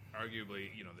arguably,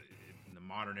 in the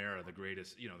modern era, the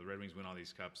greatest, the Red Wings win all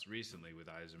these cups recently with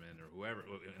Yzerman or whoever,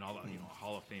 and all,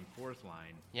 Hall of Fame fourth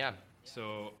line. Yeah,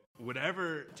 So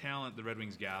whatever talent the Red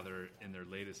Wings gather in their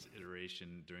latest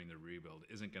iteration during the rebuild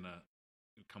isn't going to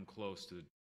come close to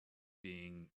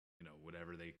being,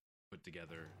 whatever they put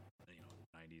together,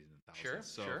 90s and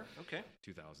 1000s. sure, okay.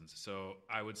 2000s. So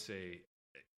I would say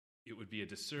it would be a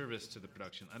disservice to the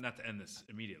production. Not to end this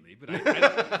immediately, but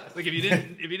like if you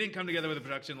didn't come together with a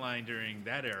production line during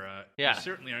that era, Yeah. you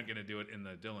certainly aren't going to do it in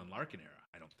the Dylan Larkin era.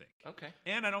 I don't think. Okay.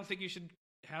 And I don't think you should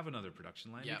have another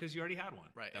production line Yeah. because you already had one.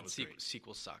 Right, That and was great.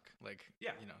 sequels suck. Like,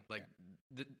 Yeah.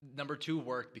 the number 2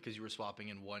 worked because you were swapping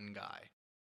in one guy,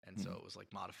 and so it was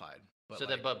like modified. But So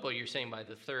like, but you're saying by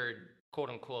the third quote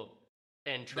unquote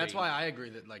entry. that's why I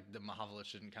agree that like the Mahavlich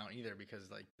shouldn't count either, because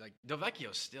like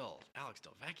Delvecchio's still Alex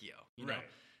Delvecchio, you know, Right.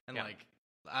 and Yeah. like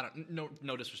I don't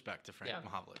no disrespect to Frank Yeah.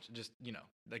 Mahavlich, just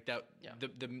like that. Yeah.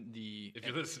 The If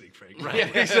you're listening, Frank.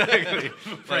 Right, exactly.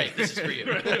 Frank, this is for you.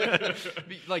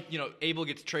 Like, Abel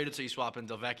gets traded, so you swap in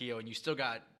Delvecchio, and you still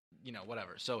got,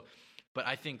 whatever. So, but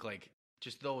I think, like,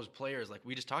 just those players, like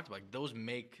we just talked about, like, those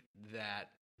make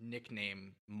that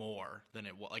nickname more than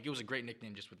it was. Like, it was a great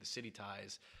nickname just with the city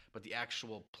ties, but the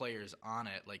actual players on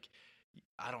it, like,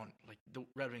 the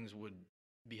Red Wings would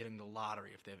be hitting the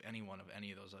lottery if they have any one of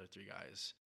any of those other 3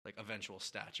 guys, like, eventual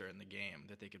stature in the game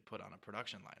that they could put on a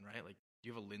production line, right? Like, do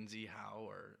you have a Lindsay, Howe,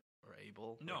 or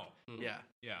Abel? No. Like, yeah.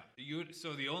 Yeah.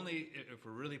 So the only, if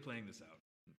we're really playing this out,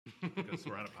 because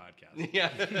we're on a podcast. Yeah.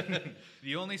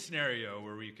 The only scenario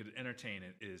where we could entertain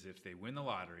it is if they win the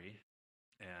lottery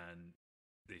and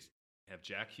they have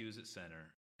Jack Hughes at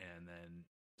center and then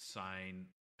sign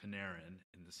Panarin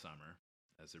in the summer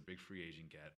as their big free agent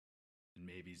get, and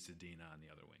maybe Zadina on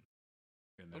the other wing.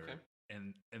 And Okay.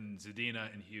 And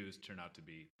Zadina and Hughes turn out to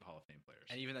be Hall of Fame players.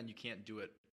 And even then, you can't do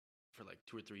it for like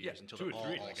 2 or 3 Yeah, years until 2 they're or all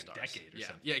 3, all like a stars. decade or yeah.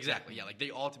 something. Yeah, exactly. Yeah, like they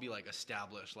all have to be like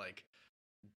established, like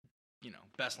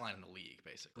best line in the league,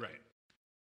 basically. Right.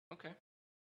 Okay.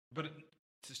 But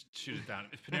to shoot it down,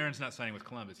 if Panarin's not signing with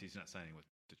Columbus, he's not signing with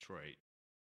Detroit.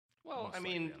 Well, Most I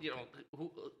mean, likely, I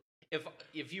don't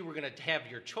if you were going to have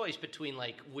your choice between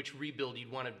like which rebuild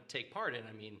you'd want to take part in,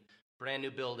 I mean, brand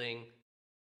new building,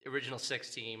 original 6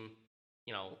 team,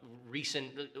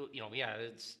 recent, yeah,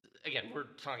 it's again, we're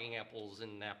talking apples,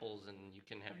 and you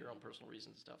can have your own personal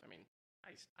reasons and stuff. I mean,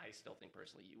 I still think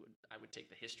personally I would take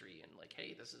the history and like,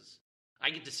 hey, I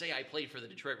get to say I played for the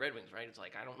Detroit Red Wings, right? It's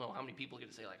like I don't know how many people get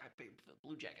to say like I played for the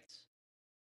Blue Jackets,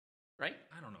 right?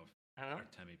 I don't know if I don't know.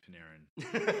 Artemi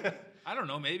Panarin. I don't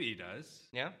know. Maybe he does.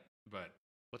 Yeah, But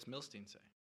What's Milstein say?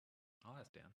 I'll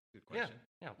ask Dan. Good yeah, question.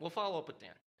 yeah. We'll follow up with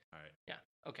Dan. All right. Yeah.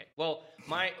 Okay. Well,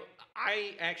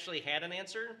 I actually had an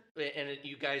answer, and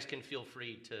you guys can feel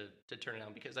free to turn it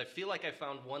down because I feel like I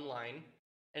found one line,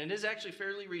 and it is actually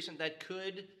fairly recent that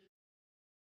could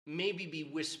maybe be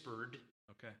whispered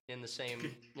Okay. in the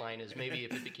same line as maybe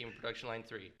if it became production line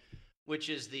 3, which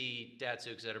is the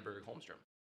Datsuk Zetterberg Holmstrom.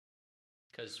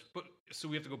 Because But so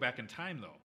we have to go back in time,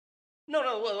 though.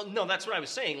 no, that's what I was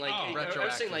saying. Like Oh. I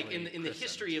was saying, like in Retroactively the christened.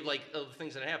 history of like of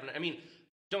things that happened. I mean,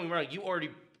 don't get me wrong, you already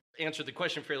answered the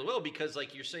question fairly well because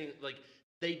like you're saying like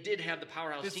they did have the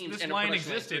powerhouse teams. This and a line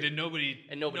production existed, three.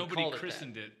 and nobody called it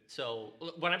christened that. it. So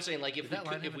what I'm saying, like if Did that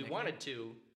line if have a we nickname? wanted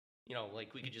to,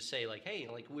 like we could just say like, hey,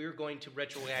 like we're going to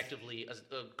retroactively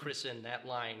christen that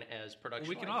line as production.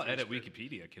 We can line all three edit spirit.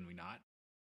 Wikipedia, can we not?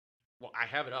 Well, I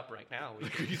have it up right now.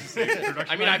 You just say production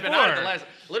I mean, line I've been on it the 4. last.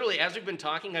 Literally, as we've been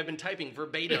talking, I've been typing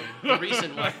verbatim the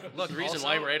reason why. Look, the reason also,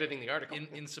 why we're editing the article.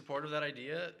 In support of that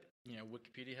idea, You know,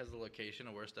 Wikipedia has the location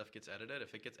of where stuff gets edited.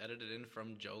 If it gets edited in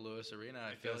from Joe Louis Arena,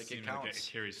 I feel like it counts.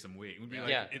 It carries some weight. We'd be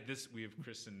Yeah. like, we have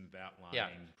christened that line, Yeah.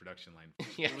 production line.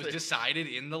 Yeah, It was decided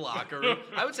in the locker room.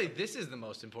 I would say this is the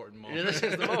most important moment. This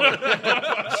is the moment.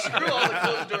 Screw all the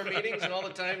closed door meetings and all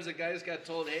the times the guys got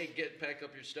told, "Hey, pack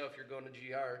up your stuff. You're going to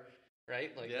GR."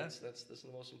 Right? Like Yeah. that's this is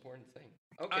the most important thing.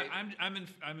 Okay.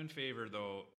 I'm in favor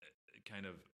though, kind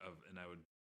of, and I would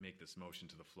make this motion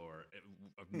to the floor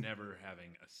of never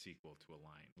having a sequel to a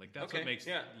line. Like that's Okay, what makes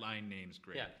yeah. line names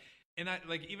great. Yeah. And I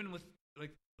like even with like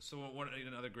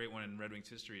another great one in Red Wings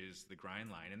history is the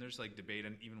grind line, and there's like debate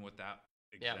on even what that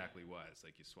Yeah. exactly was.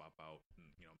 Like you swap out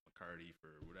McCarty for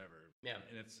whatever. Yeah.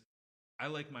 And I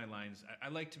like my lines. I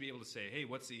like to be able to say, hey,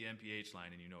 what's the MPH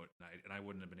line, and it, and I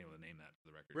wouldn't have been able to name that for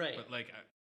the record. Right. But like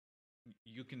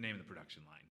you can name the production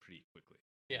line pretty quickly.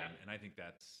 Yeah. And I think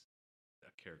that's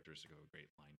a characteristic of a great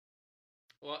line.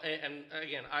 Well, and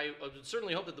again, I would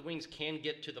certainly hope that the Wings can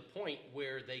get to the point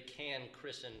where they can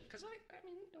christen, because I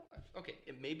mean, okay,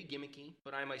 it may be gimmicky,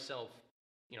 but I myself,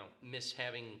 miss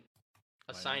having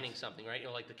assigning something, right?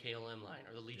 Like the KLM line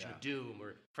or the Legion of Doom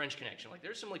or French Connection. Like,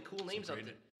 there's some like cool names out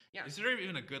there. Yeah. Is there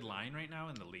even a good line right now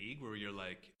in the league where you're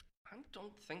like, I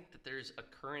don't think that there's a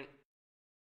current.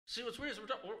 See, what's weird is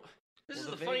this is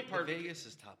Well, the funny part.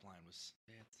 Vegas' top line was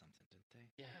they had something, didn't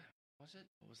they? Yeah, was it?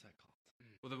 What was that called?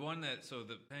 well, the one so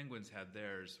the Penguins had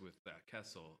theirs with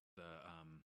Kessel, the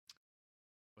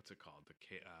what's it called?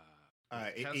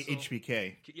 Kessel?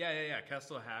 HBK. Yeah.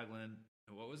 Kessel, Hagelin,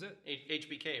 and what was it?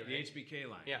 HBK, right? The HBK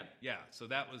line. Yeah. So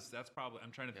that's probably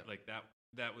I'm trying to like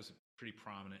that was pretty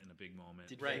prominent in a big moment.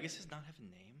 Did Right. Vegas not have a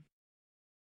name?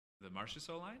 The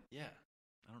Marchessault line? Yeah.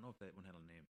 I don't know if that one had a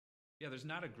name. Yeah, there's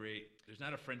not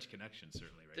a French connection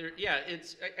certainly right now. Yeah,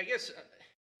 it's I guess,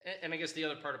 and I guess the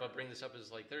other part about bringing this up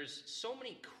is like there's so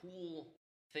many cool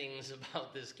things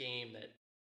about this game that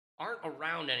aren't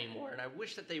around anymore, and I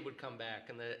wish that they would come back.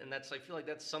 And that's I feel like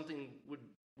that's something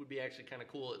would be actually kind of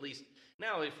cool. At least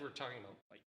now, if we're talking about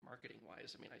like marketing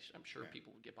wise, I mean, I'm sure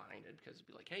people would get behind it because it'd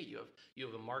be like, hey, you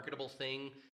have a marketable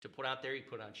thing to put out there. You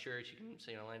put on shirts, you can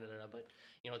say line it up, but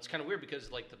it's kind of weird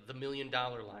because like the $1 million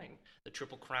line, the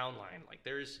Triple Crown line, like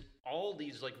there's all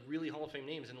these like really Hall of Fame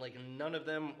names, and like none of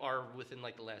them are within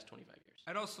like the last 25 years.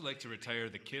 I'd also like to retire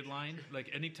the kid line.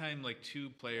 Like anytime like two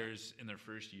players in their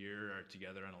first year are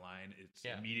together on a line, it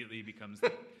immediately becomes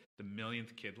the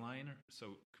millionth kid line.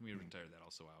 So can we retire that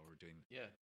also while we're doing? Yeah.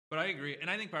 But I agree, and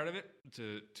I think part of it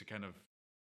to kind of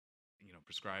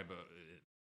prescribe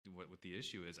what the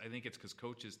issue is. I think it's because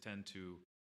coaches tend to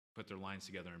put their lines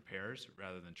together in pairs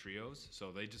rather than trios.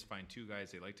 So they just find two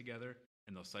guys they like together,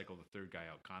 and they'll cycle the third guy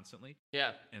out constantly.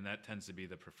 Yeah. And that tends to be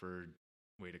the preferred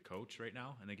way to coach right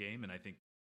now in the game, and I think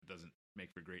it doesn't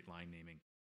make for great line naming.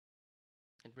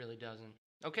 It really doesn't.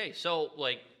 Okay, so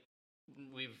like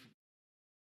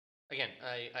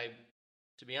I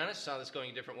to be honest, saw this going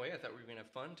a different way. I thought we were going to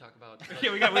have fun, talk about...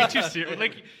 Yeah, we got way too serious.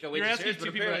 Like, Got way you're too asking serious, two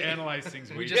but people to apparently- analyze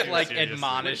things way We too just like seriously.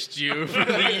 admonished you for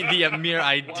the mere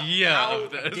idea How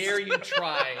of this. dare you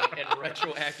try and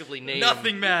retroactively name...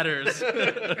 Nothing matters.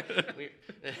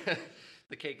 the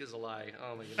cake is a lie.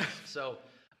 Oh, my goodness. So,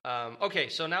 okay,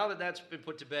 so now that that's been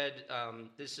put to bed,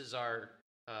 this is our...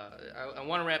 I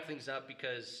want to wrap things up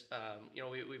because,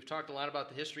 we've talked a lot about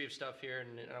the history of stuff here,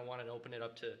 and I wanted to open it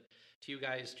up to you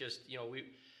guys. Just,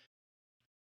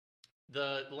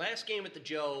 the last game at the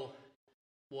Joe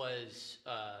was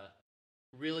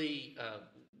really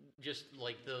just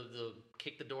like the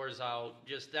kick the doors out.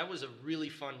 Just that was a really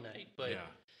fun night. But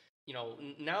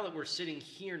now that we're sitting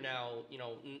here now,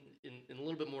 in a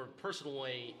little bit more personal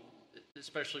way,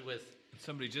 especially with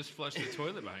Somebody just flushed the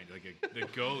toilet behind you, like the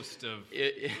ghost of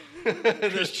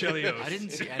Chris Chelios. I didn't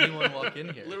see anyone walk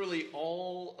in here. Literally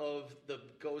all of the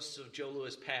ghosts of Joe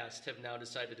Louis past have now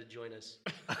decided to join us,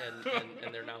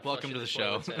 and they're now Welcome flushing to the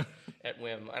show. toilets at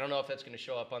whim. I don't know if that's going to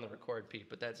show up on the record, Pete,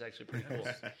 but that's actually pretty cool.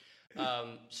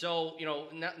 So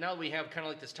now that we have kind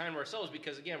of like this time to ourselves,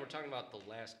 because again we're talking about the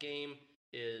last game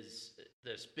is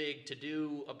this big to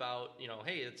do about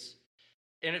hey it's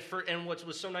and what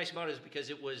was so nice about it is because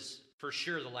it was for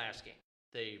sure the last game.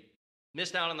 They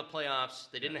missed out on the playoffs.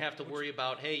 They didn't have to worry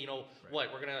about, hey,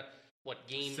 what, we're going to,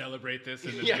 game... Celebrate this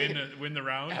and then win the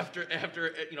round?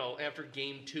 After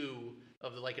game 2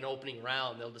 of an opening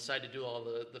round, they'll decide to do all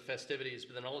the festivities,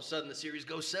 but then all of a sudden the series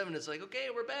goes 7. It's like, okay,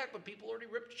 we're back, but people already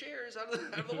ripped chairs out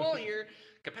of the wall here.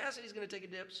 Capacity's going to take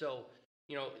a dip. So,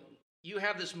 you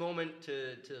have this moment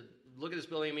to look at this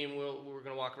building. I mean, we're going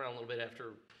to walk around a little bit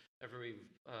after we've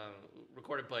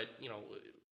recorded, but,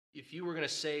 if you were going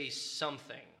to say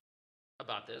something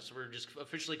about this, we're just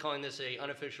officially calling this a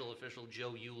unofficial, official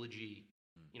Joe eulogy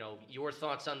your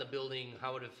thoughts on the building,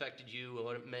 how it affected you,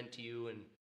 what it meant to you,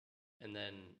 and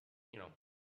then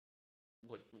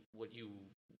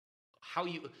how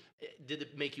you did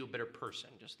it make you a better person?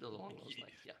 Just along those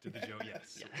lines. Yeah. Did the Joe?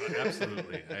 Yes, Yeah.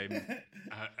 absolutely.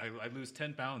 I lose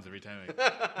 10 pounds every time.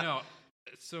 No,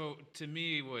 so to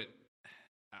me, what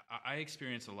I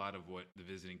experience a lot of what the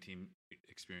visiting team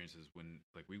experiences when,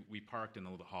 like, we parked in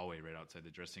the little hallway right outside the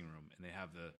dressing room, and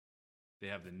they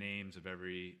have the names of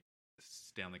every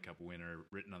Stanley Cup winner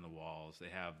written on the walls. They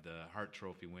have the Hart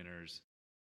Trophy winners.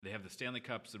 They have the Stanley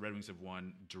Cups the Red Wings have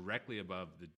won directly above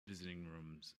the visiting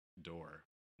room's door.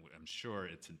 I'm sure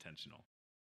it's intentional.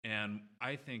 And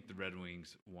I think the Red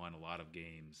Wings won a lot of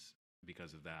games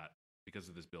because of that, because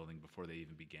of this building before they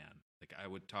even began. Like, I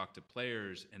would talk to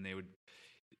players, and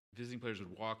visiting players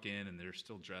would walk in, and they're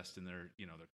still dressed in their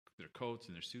coats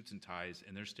and their suits and ties,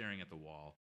 and they're staring at the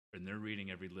wall, and they're reading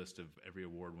every list of every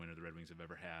award winner the Red Wings have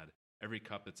ever had, every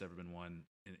cup that's ever been won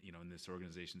in this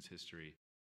organization's history.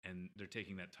 And they're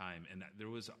taking that time. And there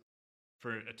was,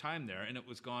 for a time there, and it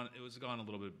was gone a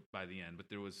little bit by the end, but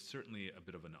there was certainly a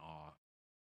bit of an awe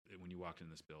when you walked in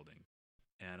this building.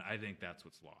 And I think that's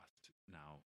what's lost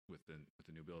now with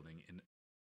the new building.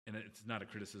 And it's not a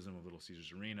criticism of Little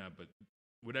Caesars Arena, but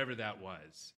whatever that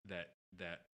was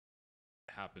that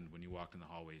happened when you walked in the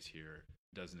hallways here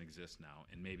doesn't exist now.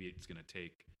 And maybe it's going to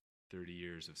take 30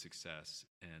 years of success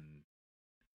and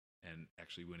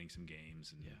actually winning some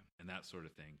games and that sort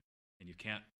of thing. And you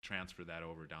can't transfer that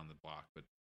over down the block, but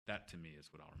that to me is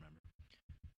what I'll remember.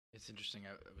 It's interesting.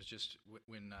 I was just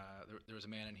when there was a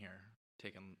man in here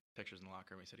taking pictures in the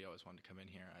locker room. He said he always wanted to come in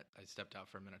here. I stepped out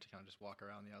for a minute to kind of just walk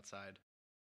around the outside,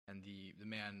 and the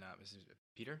man is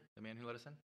Peter, the man who let us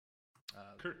in.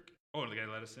 Kirk. Oh, the guy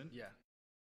let us in. Yeah.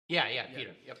 Yeah,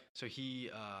 Peter. Yep. So he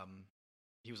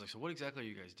was like, "So what exactly are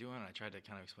you guys doing?" And I tried to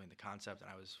kind of explain the concept, and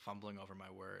I was fumbling over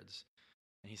my words.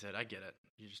 And he said, "I get it.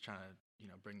 You're just trying to,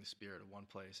 bring the spirit of one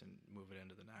place and move it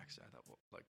into the next." And I thought, well,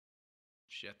 like,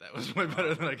 shit, that was way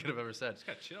better than I could have ever said. It's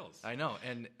got chills. I know,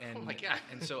 and Oh my God.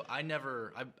 And so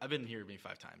I've been here maybe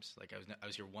 5 times. Like I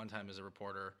was here one time as a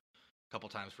reporter, a couple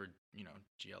times for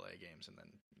GLA games, and then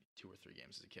 2 or 3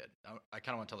 games as a kid. I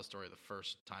kind of want to tell the story of the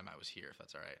first time I was here, if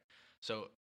that's all right. So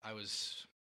I was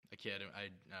a kid. I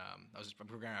was from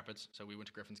Grand Rapids, so we went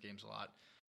to Griffins games a lot.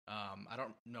 I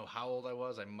don't know how old I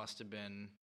was. I must have been,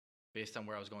 based on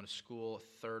where I was going to school,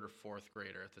 3rd or 4th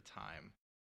grader at the time.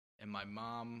 And my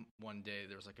mom, one day,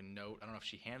 there was like a note. I don't know if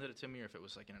she handed it to me or if it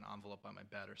was like in an envelope by my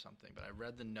bed or something. But I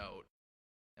read the note,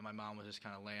 and my mom was just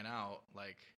kind of laying out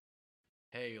like,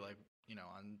 "Hey, like,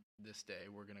 on this day,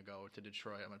 we're going to go to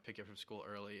Detroit. I'm going to pick you up from school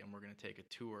early, and we're going to take a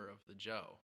tour of the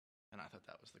Joe." And I thought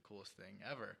that was the coolest thing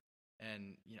ever.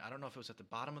 And, I don't know if it was at the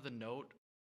bottom of the note.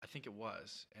 I think it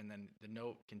was. And then the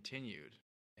note continued,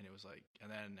 and it was like, and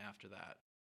then after that,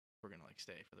 we're going to like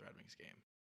stay for the Red Wings game.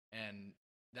 And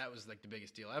that was like the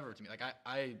biggest deal ever to me. Like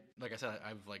like I said,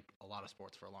 I've like a lot of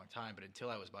sports for a long time, but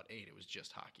until I was about 8, it was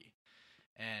just hockey.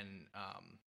 And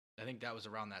I think that was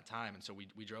around that time. And so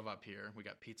we drove up here. We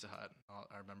got Pizza Hut.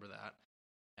 I remember that.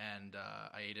 And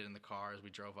I ate it in the car as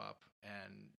we drove up.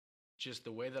 And just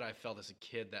the way that I felt as a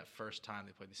kid that first time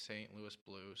they played the St. Louis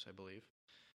Blues, I believe.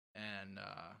 And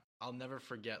I'll never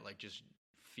forget just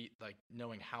like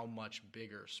knowing how much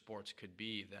bigger sports could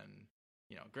be than,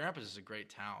 Grand Rapids is a great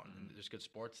town and there's good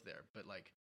sports there, but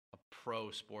like a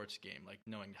pro sports game, like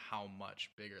knowing how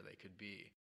much bigger they could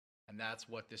be. And that's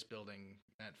what this building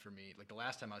meant for me. Like the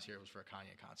last time I was here, it was for a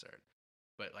Kanye concert.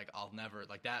 But like I'll never,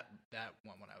 like that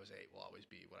one when I was 8 will always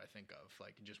be what I think of.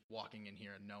 Like just walking in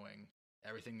here and knowing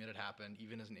everything that had happened,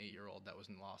 even as an 8-year-old, that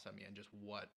wasn't lost on me, and just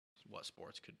what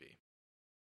sports could be.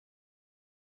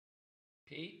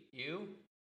 Pete, you?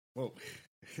 Whoa,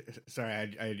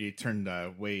 sorry, I turned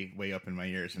way up in my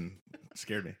ears and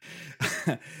scared me.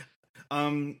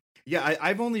 Yeah,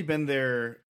 I've only been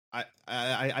there.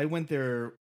 I went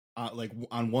there like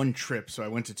on one trip, so I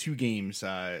went to 2 games.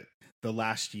 The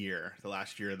last year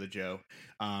of the Joe.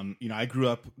 I grew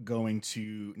up going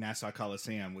to Nassau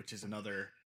Coliseum, which is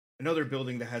another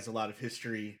building that has a lot of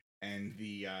history, and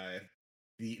the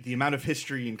amount of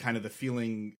history and kind of the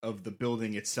feeling of the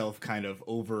building itself kind of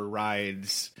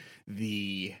overrides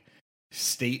the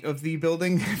state of the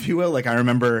building, if you will. Like I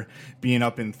remember being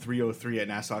up in 303 at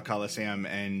Nassau Coliseum,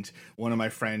 and one of my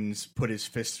friends put his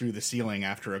fist through the ceiling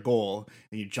after a goal,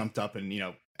 and he jumped up and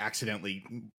accidentally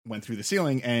went through the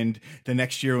ceiling. And the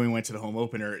next year when we went to the home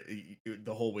opener,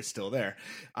 the hole was still there.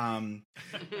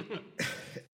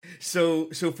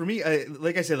 So for me,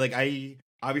 like I said, like I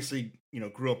obviously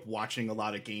grew up watching a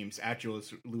lot of games at Joe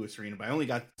Louis Arena, but I only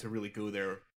got to really go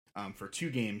there for 2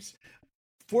 games.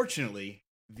 Fortunately,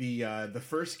 the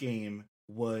first game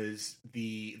was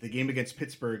the game against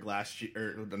Pittsburgh last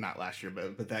year, or not last year,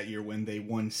 but that year when they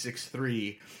won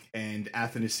 6-3, and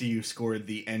Athanasiou scored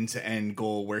the end-to-end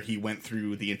goal where he went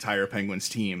through the entire Penguins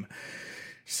team.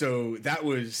 So that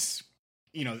was,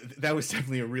 that was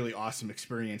definitely a really awesome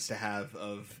experience to have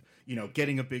of,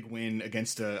 getting a big win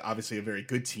against obviously a very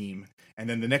good team. And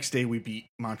then the next day we beat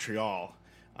Montreal.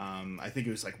 I think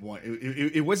it was like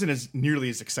it wasn't as nearly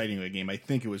as exciting of a game. I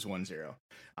think it was 1-0.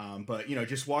 But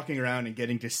just walking around and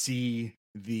getting to see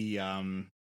the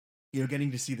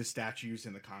getting to see the statues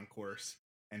in the concourse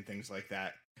and things like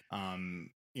that.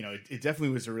 It definitely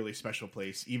was a really special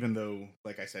place, even though,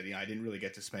 like I said, I didn't really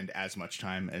get to spend as much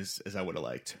time as I would have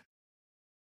liked.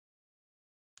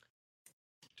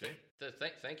 Jay,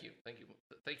 thank you,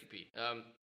 Pete.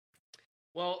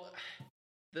 Well,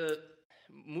 the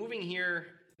moving here.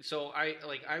 So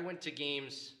I went to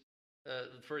games.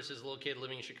 First is located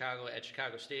living in Chicago at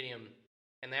Chicago Stadium,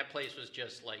 and that place was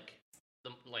just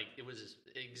it was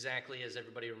exactly as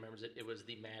everybody remembers it. It was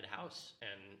the madhouse,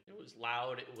 and it was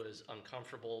loud. It was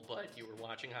uncomfortable, but you were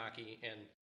watching hockey.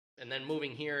 And then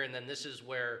moving here, and then this is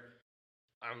where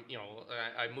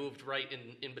I moved right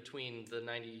in between the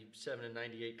 97 and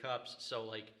 98 Cups.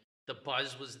 So the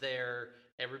buzz was there.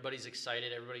 Everybody's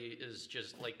excited. Everybody is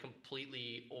just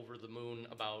completely over the moon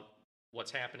about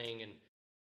what's happening. And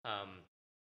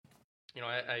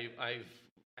I've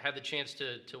had the chance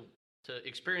to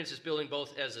experience this building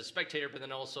both as a spectator, but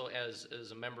then also as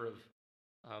a member of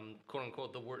quote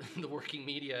unquote the working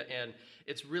media. And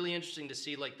it's really interesting to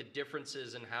see the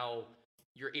differences in how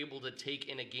you're able to take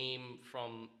in a game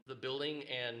from the building.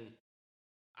 And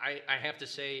I have to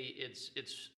say it's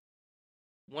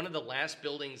one of the last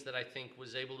buildings that I think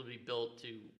was able to be built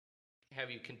to have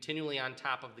you continually on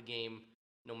top of the game,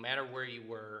 no matter where you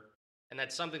were. And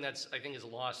that's something I think is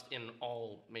lost in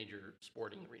all major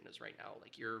sporting arenas right now.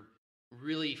 You're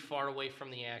really far away from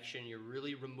the action. You're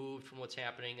really removed from what's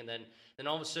happening. And then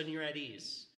all of a sudden you're at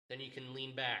ease. Then you can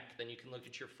lean back. Then you can look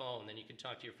at your phone. Then you can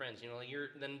talk to your friends.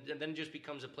 Then it just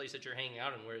becomes a place that you're hanging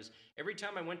out in. Whereas every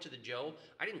time I went to the Joe,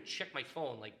 I didn't check my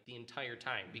phone the entire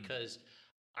time because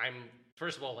I'm,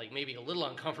 first of all, maybe a little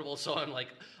uncomfortable, so I'm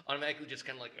automatically just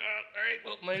kind of all right,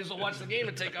 well, might as well watch the game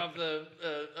and take off the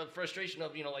frustration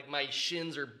of, my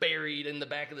shins are buried in the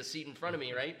back of the seat in front of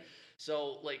me, right?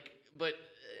 So, but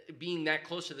being that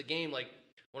close to the game, one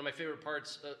of my favorite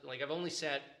parts, I've only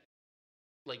sat,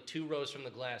 2 rows from the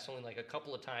glass, only, a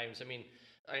couple of times. I mean,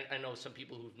 I know some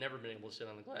people who've never been able to sit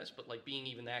on the glass, but, being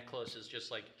even that close is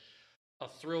just, a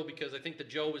thrill because I think the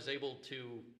Joe was able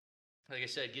to, like I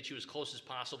said, get you as close as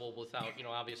possible without,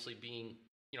 obviously being,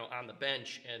 on the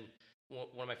bench. And one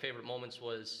of my favorite moments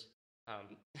was,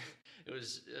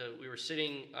 we were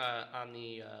sitting on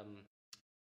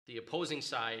the opposing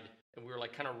side, and we were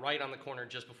kind of right on the corner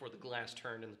just before the glass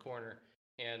turned in the corner.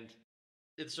 And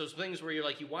it's those things where you're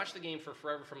you watch the game for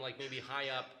forever from maybe high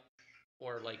up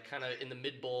or kind of in the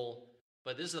mid bowl.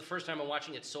 But this is the first time I'm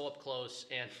watching it so up close,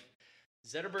 and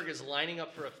Zetterberg is lining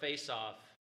up for a face-off,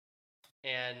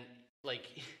 and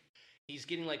he's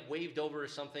getting waved over or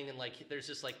something, and there's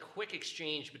this quick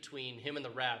exchange between him and the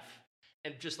ref,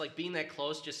 and just being that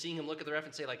close, just seeing him look at the ref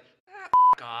and say f***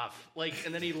 off,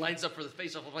 and then he lines up for the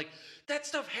face-off. I'm that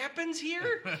stuff happens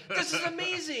here? This is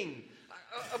amazing.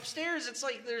 Upstairs, it's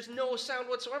there's no sound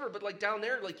whatsoever, but down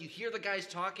there, you hear the guys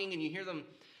talking and you hear them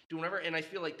doing whatever, and I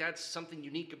feel that's something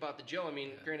unique about the Joe. I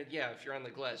mean, granted, if you're on the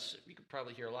glass, you could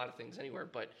probably hear a lot of things anywhere,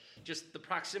 but just the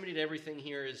proximity to everything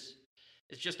here is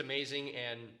just amazing.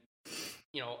 And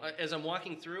as I'm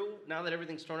walking through, now that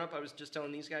everything's torn up, I was just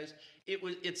telling these guys,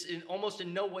 it's almost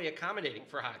in no way accommodating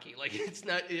for hockey. It's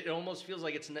not. It almost feels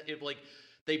like it's not,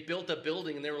 they built a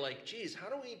building and they were geez, how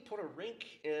do we put a rink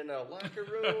in a locker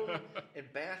room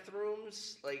and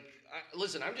bathrooms?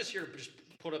 Listen, I'm just here to just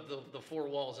put up the 4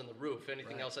 walls and the roof.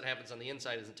 Anything else that happens on the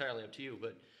inside is entirely up to you.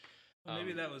 But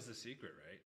maybe that was the secret,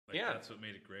 right? That's what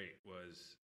made it great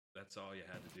was. That's all you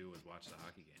had to do was watch the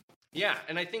hockey game. Yeah,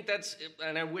 and I think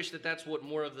and I wish that's what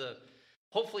more of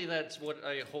hopefully that's what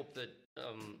I hope that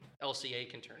LCA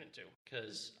can turn into.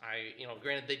 Because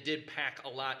granted, they did pack a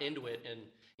lot into it, and,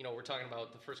 we're talking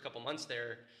about the first couple months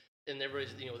there, and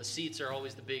everybody's, the seats are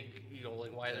always the big,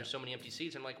 why there's so many empty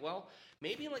seats. I'm well,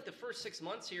 maybe in the first 6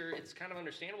 months here, it's kind of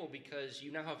understandable because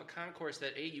you now have a concourse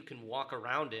that you can walk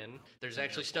around in. There's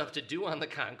actually stuff to do on the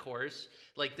concourse.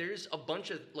 There's a bunch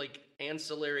of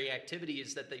ancillary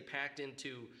activities that they packed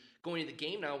into going to the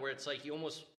game now, where it's you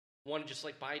almost want to just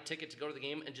buy a ticket to go to the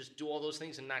game and just do all those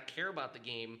things and not care about the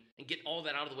game and get all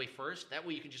that out of the way first. That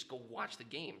way you can just go watch the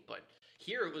game. But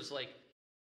here it was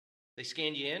they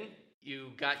scanned you in.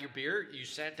 you got your beer, you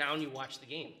sat down, you watched the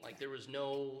game. Like there was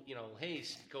no, hey,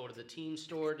 go to the team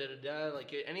store,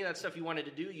 like any of that stuff you wanted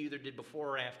to do, you either did before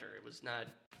or after. It was not.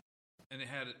 And it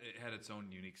had its own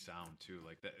unique sound too.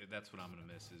 Like that's what I'm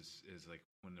gonna miss is like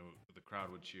when the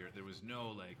crowd would cheer. There was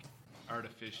no like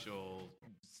artificial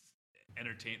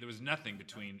entertain. There was nothing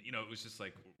between. It was just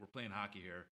like we're playing hockey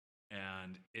here,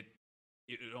 and it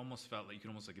almost felt like you could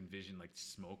almost like envision like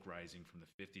smoke rising from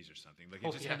the 50s or something. Like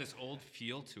it just had this old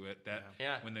feel to it that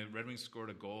when the Red Wings scored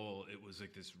a goal, it was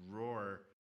like this roar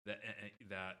that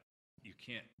you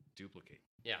can't duplicate.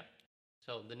 Yeah.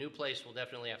 So the new place will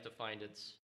definitely have to find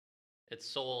its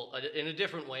soul in a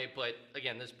different way. But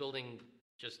again, this building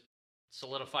just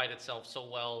solidified itself so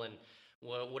well, and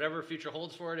whatever future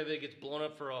holds for it, if it gets blown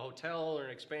up for a hotel or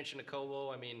an expansion to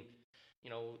Kobo, I mean,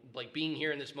 like being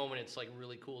here in this moment, it's like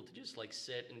really cool to just like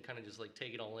sit and kind of just like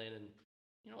take it all in. And,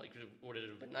 like, would it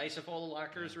have been nice if all the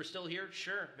lockers were still here?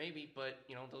 Sure, maybe. But,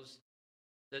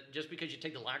 just because you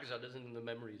take the lockers out doesn't mean the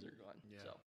memories are gone. Yeah.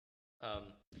 So,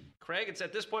 Craig, it's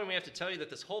at this point we have to tell you that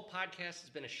this whole podcast has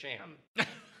been a sham.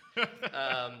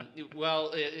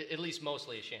 Well, at least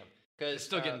mostly a sham. Because It's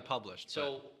still getting published.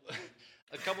 So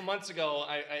a couple months ago,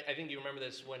 I think you remember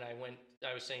this when I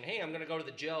was saying, hey, I'm going to go to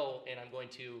the Joe and I'm going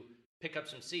to pick up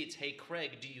some seats. Hey,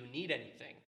 Craig, do you need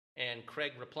anything? And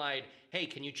Craig replied, hey,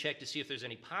 can you check to see if there's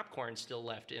any popcorn still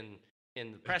left in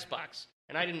the press box?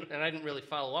 And I didn't really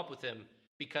follow up with him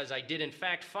because I did in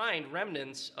fact find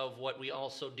remnants of what we all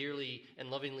so dearly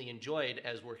and lovingly enjoyed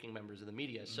as working members of the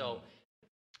media. So,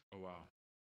 oh wow,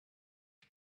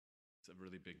 it's a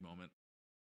really big moment.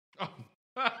 Oh,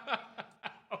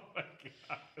 Oh my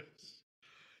gosh.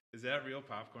 Is that real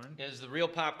popcorn? It is the real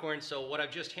popcorn. So what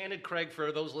I've just handed Craig,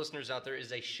 for those listeners out there,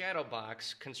 is a shadow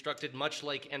box constructed much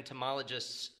like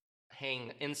entomologists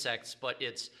hang insects, but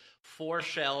it's 4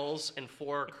 shells and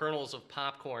 4 kernels of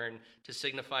popcorn to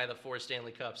signify the 4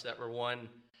 Stanley Cups that were won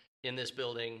in this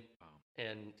building. Wow.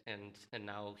 And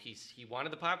now he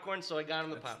wanted the popcorn, so I got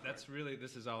him the popcorn.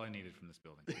 This is all I needed from this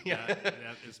building. Yeah.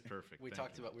 That is perfect. we were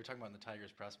talking about in the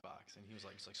Tigers press box, and he was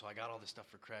like, so I got all this stuff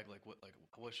for Craig.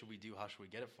 What should we do? How should we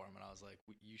get it for him? And I was like,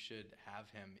 you should have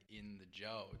him in the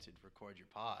Joe to record your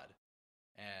pod.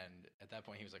 And at that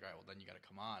point, he was like, all right, well, then you got to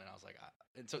come on. And I was like,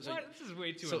 This is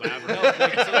way too so, elaborate. No,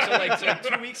 so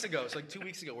 2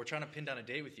 weeks ago, we're trying to pin down a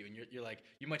day with you, and you're like,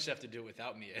 you might just have to do it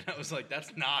without me. And I was like,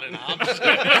 that's not an option.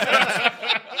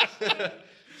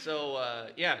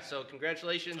 So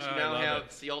congratulations. You now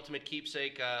have the ultimate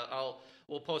keepsake.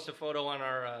 We'll post a photo on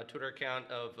our Twitter account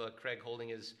of Craig holding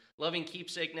his loving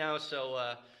keepsake now.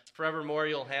 So forevermore,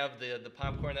 you'll have the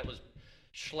popcorn that was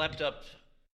schlepped up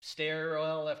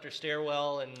stairwell after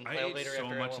stairwell and I elevator ate so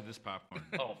after much elevator. of this popcorn.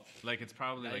 Oh, Like it's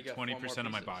probably Now like you got 4 more 20% of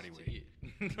my pieces body to weight.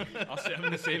 eat. I'm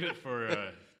going to save it for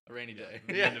A rainy day.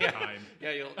 end of time.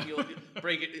 Yeah, you'll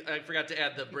break it. I forgot to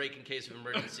add the break in case of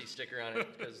emergency sticker on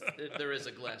it because there is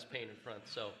a glass pane in front.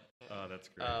 So. Oh, that's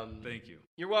great. Thank you.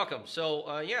 You're welcome.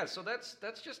 So so that's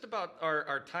just about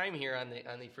our time here on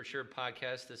the For Sure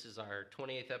podcast. This is our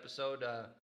 28th episode.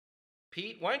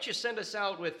 Pete, why don't you send us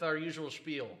out with our usual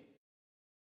spiel?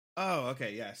 Oh,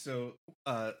 okay, yeah. So,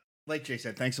 like Jay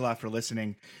said, thanks a lot for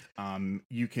listening.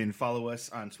 You can follow us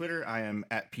on Twitter. I am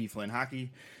at pflynnhockey.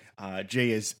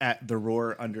 Jay is at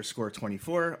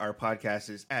 @TheRoar_24. Our podcast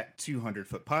is at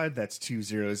 200footpod. That's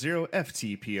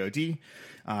 200FTPOD.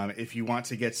 If you want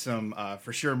to get some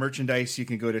For Sure merchandise, you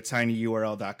can go to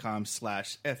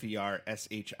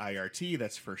tinyurl.com/FERSHIRT.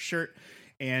 That's for shirt.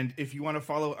 And if you want to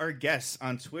follow our guests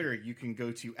on Twitter, you can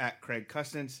go to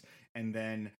 @CraigCustance and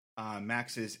then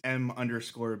Max is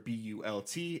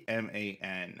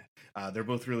M_BULTMAN. They're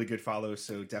both really good follows,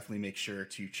 so definitely make sure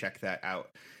to check that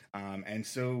out. And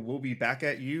so we'll be back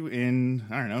at you in,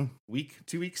 I don't know,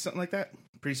 2 weeks, something like that,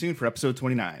 pretty soon for episode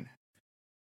 29.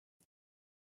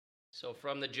 So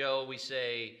from the Joe, we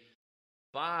say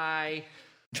bye.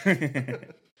 For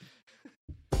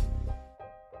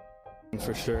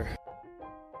sure.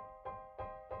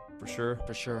 For sure.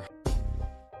 For sure.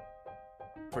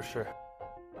 For sure.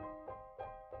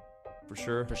 For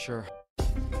sure. For sure.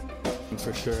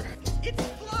 For sure. It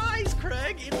flies,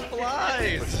 Craig. It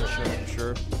flies. For sure. For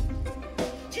sure.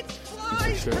 It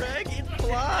flies, For sure. Craig. It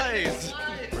flies.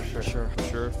 For sure. For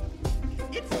sure.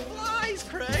 It flies,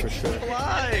 Craig. For sure. It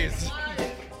flies.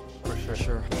 For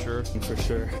sure. For sure. For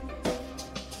sure.